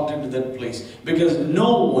Jesus walked into that place, because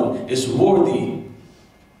no one is worthy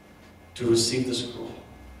to receive the scroll.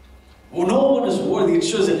 Well, no one is worthy. It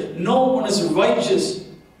shows that no one is righteous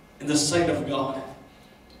in the sight of God.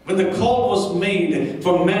 When the call was made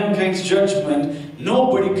for mankind's judgment,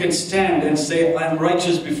 nobody can stand and say, "I am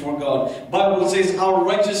righteous before God." Bible says our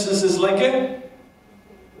righteousness is like a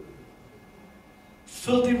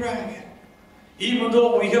filthy rag. Even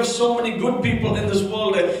though we have so many good people in this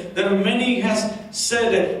world, that many has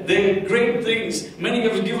said they great things, many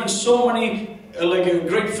have given so many like a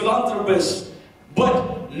great philanthropist,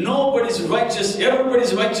 but nobody's righteous.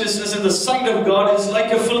 Everybody's righteousness in the sight of God is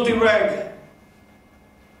like a filthy rag.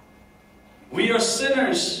 We are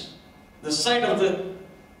sinners in the sight of the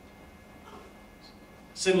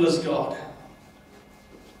sinless God.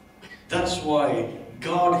 That's why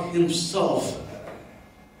God Himself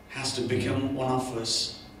has to become one of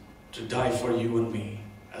us to die for you and me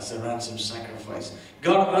as a ransom sacrifice.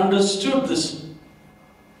 God understood this.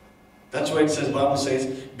 That's why it says, Bible says,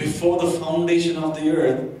 before the foundation of the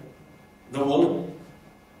earth, the world,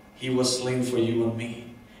 He was slain for you and me.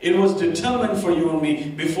 It was determined for you and me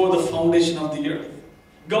before the foundation of the earth.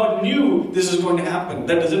 God knew this is going to happen.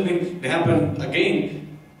 That doesn't mean it happened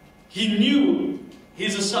again. He knew.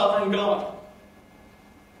 He's a sovereign God.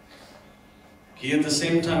 He, at the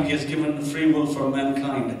same time, He has given free will for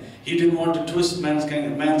mankind. He didn't want to twist man's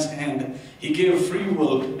hand. He gave free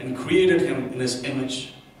will and created him in His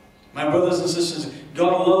image. My brothers and sisters,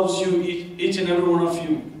 God loves you, each and every one of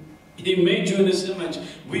you. He made you in His image.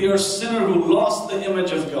 We are sinners who lost the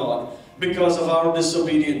image of God because of our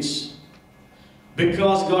disobedience.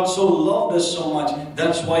 Because God so loved us so much,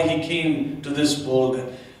 that's why He came to this world.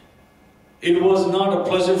 It was not a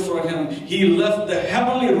pleasure for Him. He left the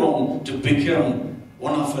heavenly realm to become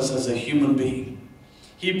one of us as a human being.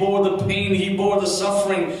 He bore the pain, He bore the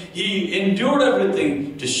suffering, He endured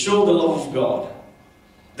everything to show the love of God.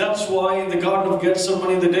 That's why in the Garden of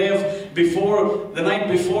Gethsemane, the night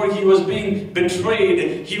before He was being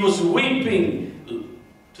betrayed, He was weeping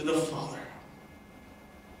to the Father.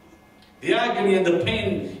 The agony and the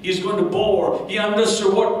pain He's going to bore, He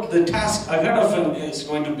understood what the task ahead of Him is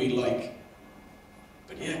going to be like.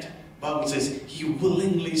 But yet, the Bible says He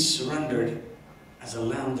willingly surrendered as a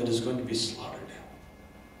lamb that is going to be slaughtered.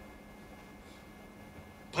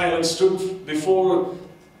 Pilate stood before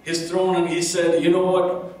his throne and he said, "You know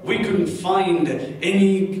what? We couldn't find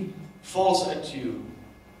any faults at you.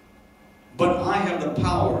 But I have the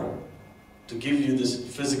power to give you this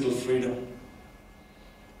physical freedom."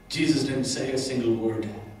 Jesus didn't say a single word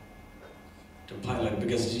to Pilate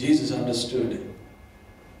because Jesus understood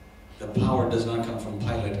the power does not come from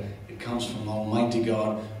Pilate. It comes from Almighty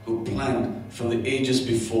God who planned from the ages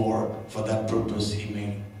before for that purpose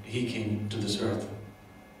He came to this earth.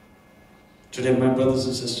 Today, my brothers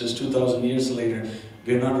and sisters, 2,000 years later,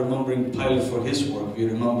 we are not remembering Pilate for his work, we are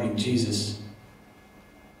remembering Jesus.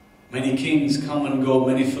 Many kings come and go,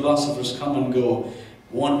 many philosophers come and go.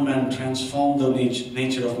 One man transformed the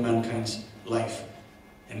nature of mankind's life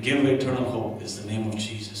and gave eternal hope is the name of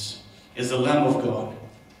Jesus. Is the Lamb of God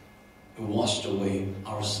who washed away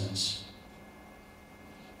our sins.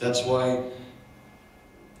 That's why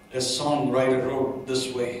a songwriter wrote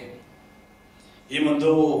this way. Even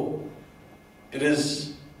though it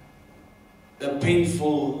is a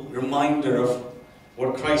painful reminder of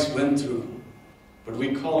what Christ went through, but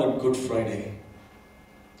we call it Good Friday.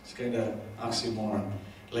 It's kind of oxymoron.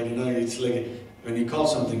 It's like when you call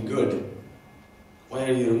something good, why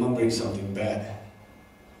are you remembering something bad?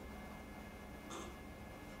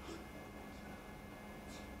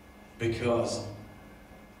 Because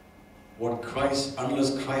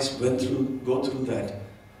unless Christ go through that,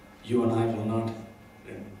 you and I will not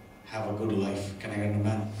have a good life. Can I get an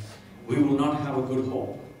amen? We will not have a good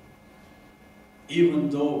hope. Even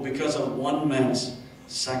though because of one man's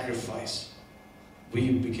sacrifice,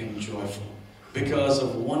 we became joyful. Because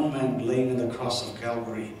of one man laying on the cross of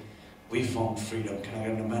Calvary, we found freedom. Can I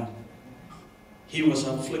get an amen? He was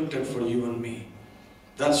afflicted for you and me.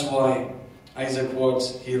 That's why Isaac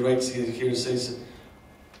Watts, he writes here, says,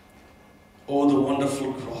 oh, the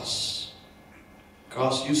wonderful cross.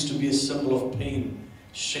 Cross used to be a symbol of pain,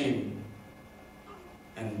 shame,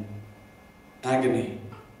 and agony.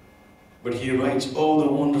 But he writes, oh,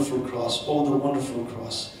 the wonderful cross, oh, the wonderful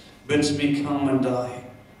cross, bids me come and die,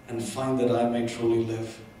 and find that I may truly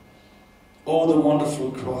live. Oh, the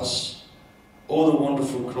wonderful cross, oh, the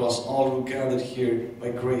wonderful cross, all who gathered here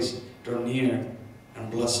by grace, draw near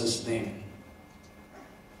and bless His name.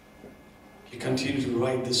 He continued to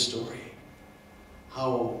write this story.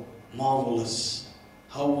 How marvelous,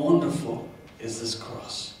 how wonderful is this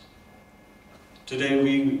cross. Today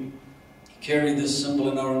we carry this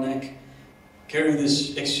symbol in our neck,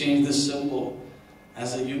 exchange this symbol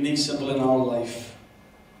as a unique symbol in our life.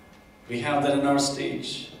 We have that in our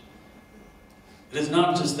stage. It is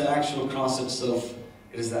not just the actual cross itself,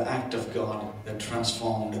 it is the act of God that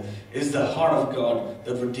transformed. It is the heart of God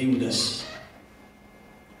that redeemed us.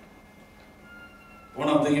 One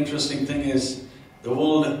of the interesting things is, the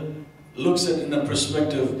world looks at it in a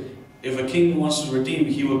perspective, if a king wants to redeem,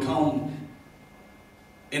 he will come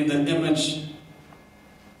in the image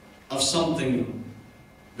of something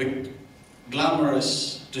big,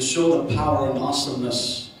 glamorous, to show the power and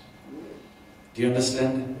awesomeness. Do you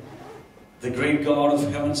understand? The great God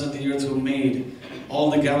of heavens and the earth who made all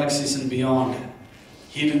the galaxies and beyond,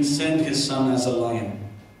 He didn't send His Son as a lion.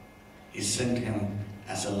 He sent Him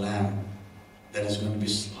as a lamb that is going to be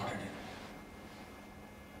slaughtered.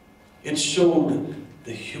 It showed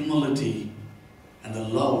the humility and the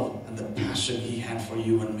love and the passion He had for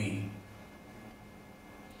you and me.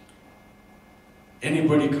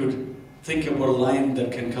 Anybody could think about a lion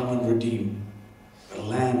that can come and redeem, but a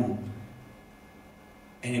lamb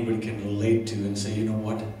anybody can relate to and say, you know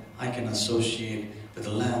what, I can associate with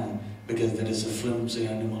a lamb because that is a flimsy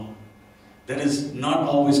animal. That is not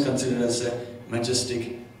always considered as a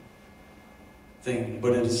majestic thing,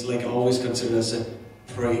 but it is like always considered as a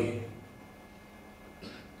prey.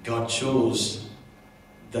 God chose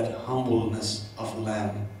that humbleness of a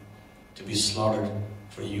lamb to be slaughtered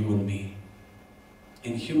for you and me.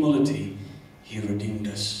 In humility, He redeemed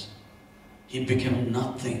us. He became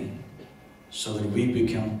nothing so that we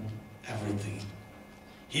become everything.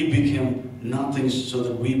 He became nothing so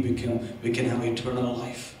that we can have eternal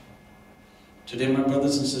life. Today, my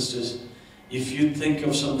brothers and sisters, if you think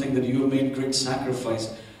of something that you have made great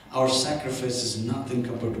sacrifice, our sacrifice is nothing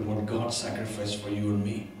compared to what God sacrificed for you and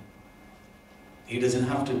me. He doesn't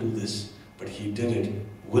have to do this, but He did it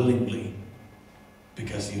willingly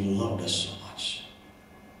because He loved us so much.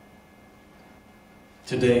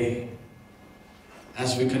 Today,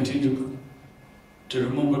 as we continue to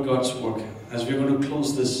remember God's work, as we're going to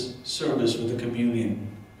close this service with the communion,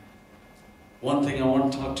 one thing I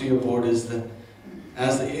want to talk to you about is that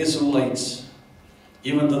as the Israelites,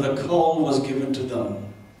 even though the call was given to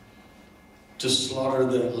them to slaughter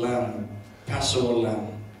the lamb, Passover lamb,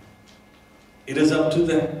 it is up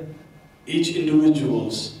to each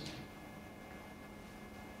individuals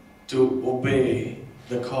to obey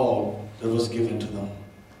the call that was given to them,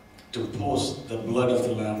 to post the blood of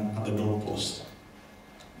the lamb on the doorpost.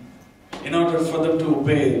 In order for them to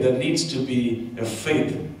obey, there needs to be a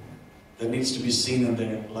faith that needs to be seen in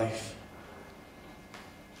their life.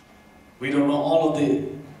 We don't know all of the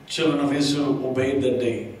children of Israel obeyed that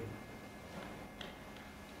day.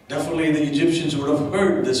 Definitely the Egyptians would have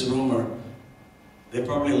heard this rumor. They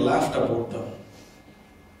probably laughed about them.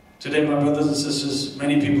 Today, my brothers and sisters,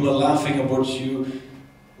 many people are laughing about you.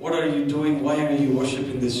 What are you doing? Why are you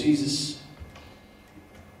worshiping this Jesus?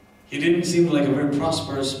 He didn't seem like a very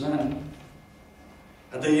prosperous man.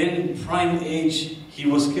 At the end, prime age, he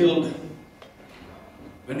was killed.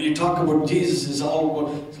 When you talk about Jesus, it's all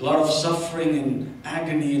about a lot of suffering and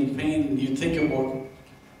agony and pain you think about.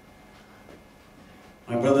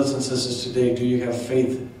 My brothers and sisters today, do you have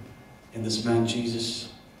faith in this man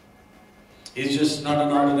Jesus? He's just not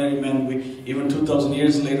an ordinary man. Even 2,000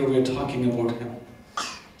 years later, we're talking about him.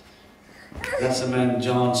 That's the man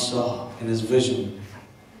John saw in his vision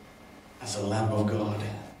as a Lamb of God.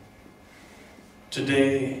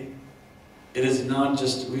 Today, it is not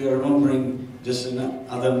just, we are remembering just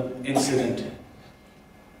another incident.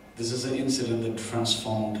 This is an incident that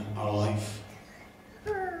transformed our life.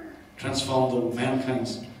 Transformed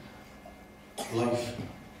mankind's life.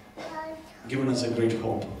 Given us a great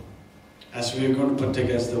hope. As we are going to partake,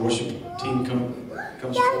 as the worship team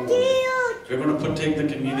comes forward, we're going to partake the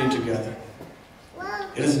communion together.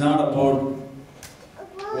 It is not about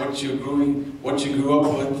what you grew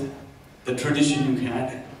up with, the tradition you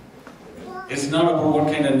had. It's not about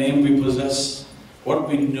what kind of name we possess, what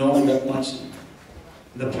we know that much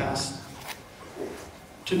in the past.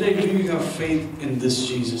 Today, do you have faith in this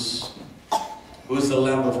Jesus, who is the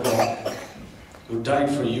Lamb of God, who died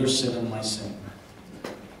for your sin and my sin?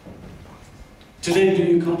 Today, do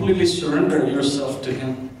you completely surrender yourself to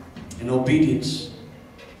Him in obedience?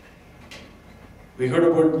 We heard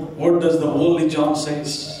about what does the holy John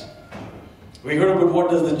says. We heard about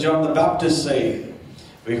what does the John the Baptist say.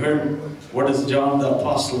 We heard what does John the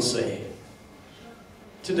Apostle say.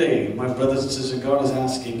 Today, my brothers and sisters, God is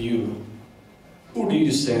asking you, who do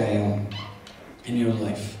you say I am in your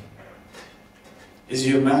life? Is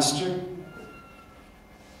He your master?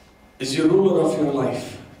 Is He a ruler of your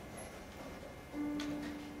life?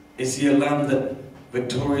 Is He a lamb that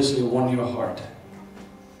victoriously won your heart?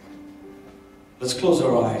 Let's close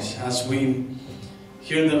our eyes as we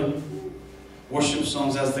hear the worship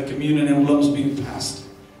songs, as the communion emblems being passed.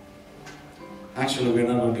 Actually, we're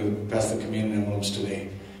not going to pass the communion emblems today.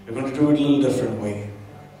 We're going to do it a little different way.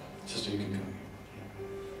 Sister, you can come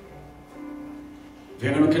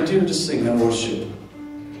here. We're going to continue to sing and worship.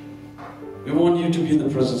 We want you to be in the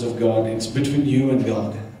presence of God. It's between you and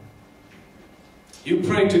God. You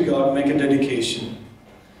pray to God, make a dedication.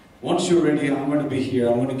 Once you're ready, I'm going to be here.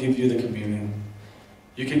 I'm going to give you the communion.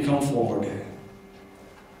 You can come forward.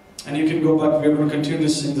 And you can go back. We're going to continue to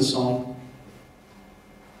sing the song.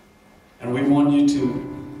 And we want you to...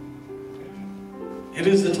 It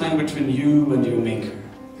is the time between you and your Maker.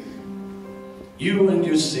 You and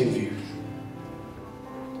your Savior.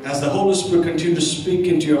 As the Holy Spirit continues to speak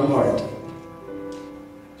into your heart,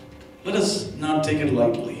 let us not take it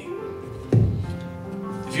lightly.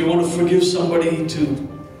 If you want to forgive somebody, to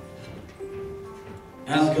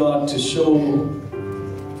ask God to show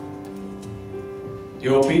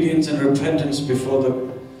your obedience and repentance before the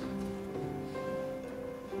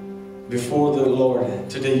Lord.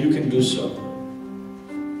 Today you can do so.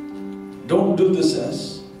 Don't do this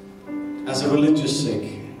as a religious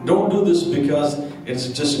sake. Don't do this because it's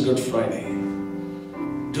just a Good Friday.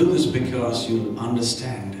 Do this because you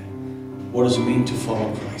understand what does it mean to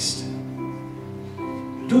follow Christ.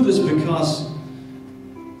 Do this because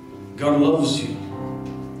God loves you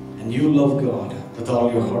and you love God with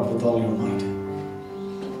all your heart, with all your might.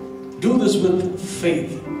 Do this with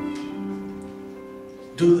faith.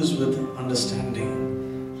 Do this with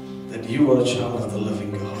understanding that you are a child of the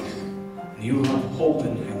living God and you have hope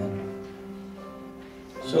in Him.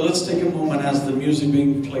 So let's take a moment as the music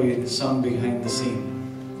being played, sung behind the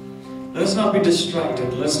scene. Let us not be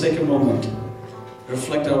distracted. Let's take a moment,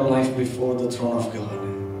 reflect our life before the throne of God.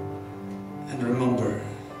 And remember,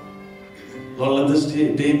 Lord, let this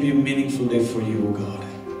day be a meaningful day for you, O God.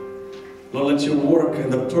 Lord, let your work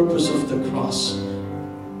and the purpose of the cross,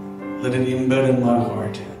 let it be embedded in my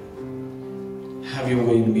heart. Have your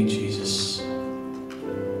way in me, Jesus.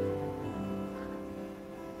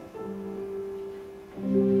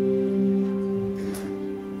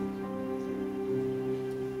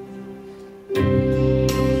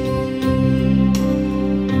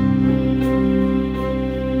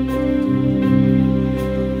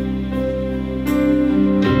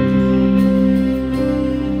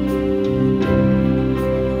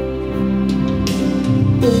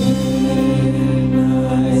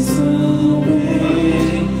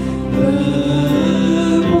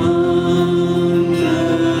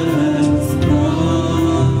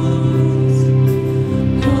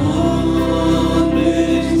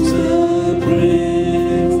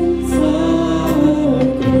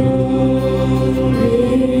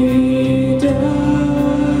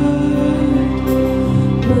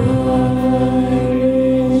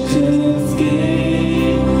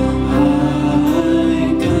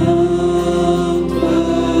 Come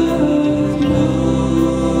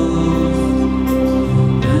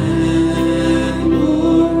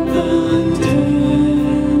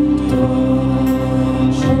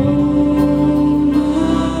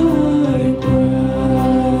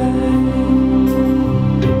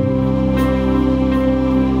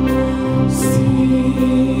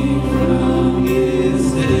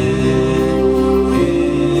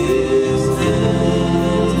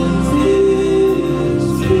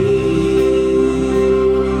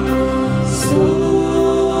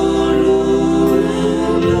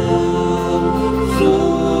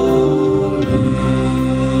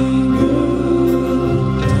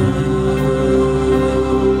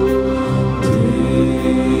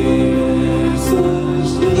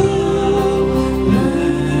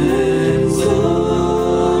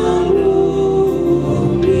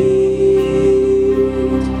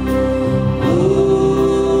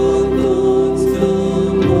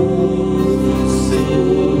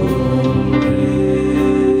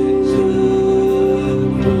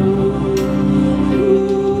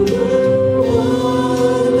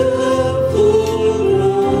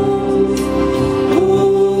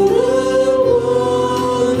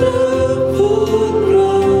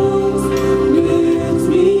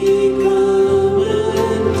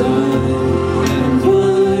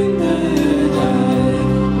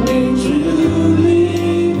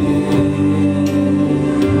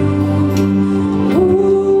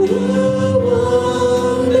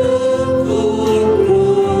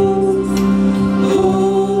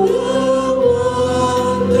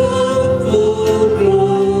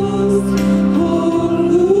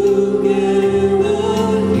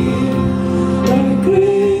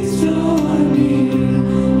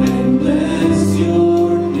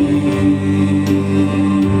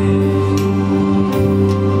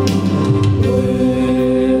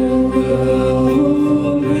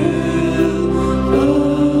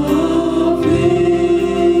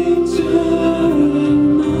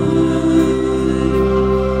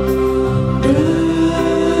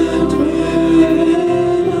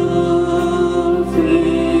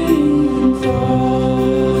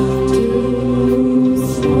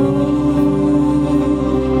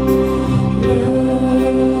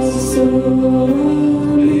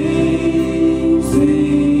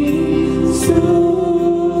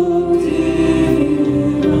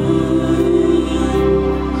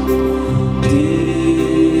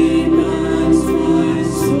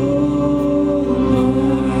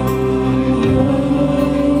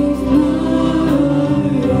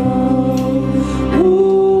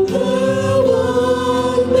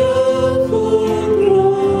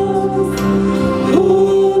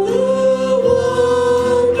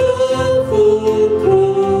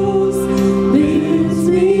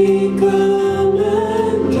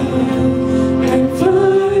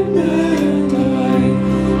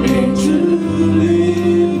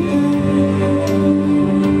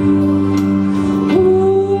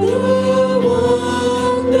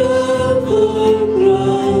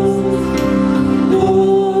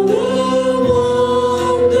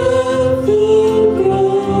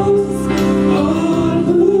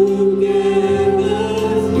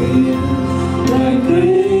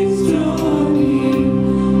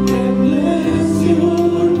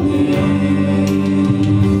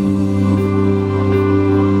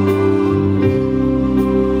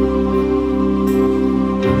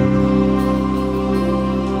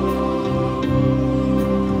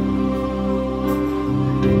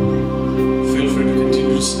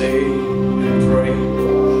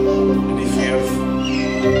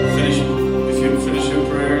If you finish your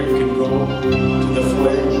prayer, you can go to the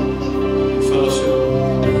foyer and fellowship.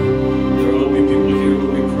 There will be people here who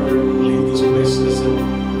will prayer, leave this place as a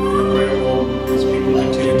prayer home as people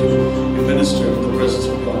continue to minister in the presence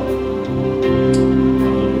of God.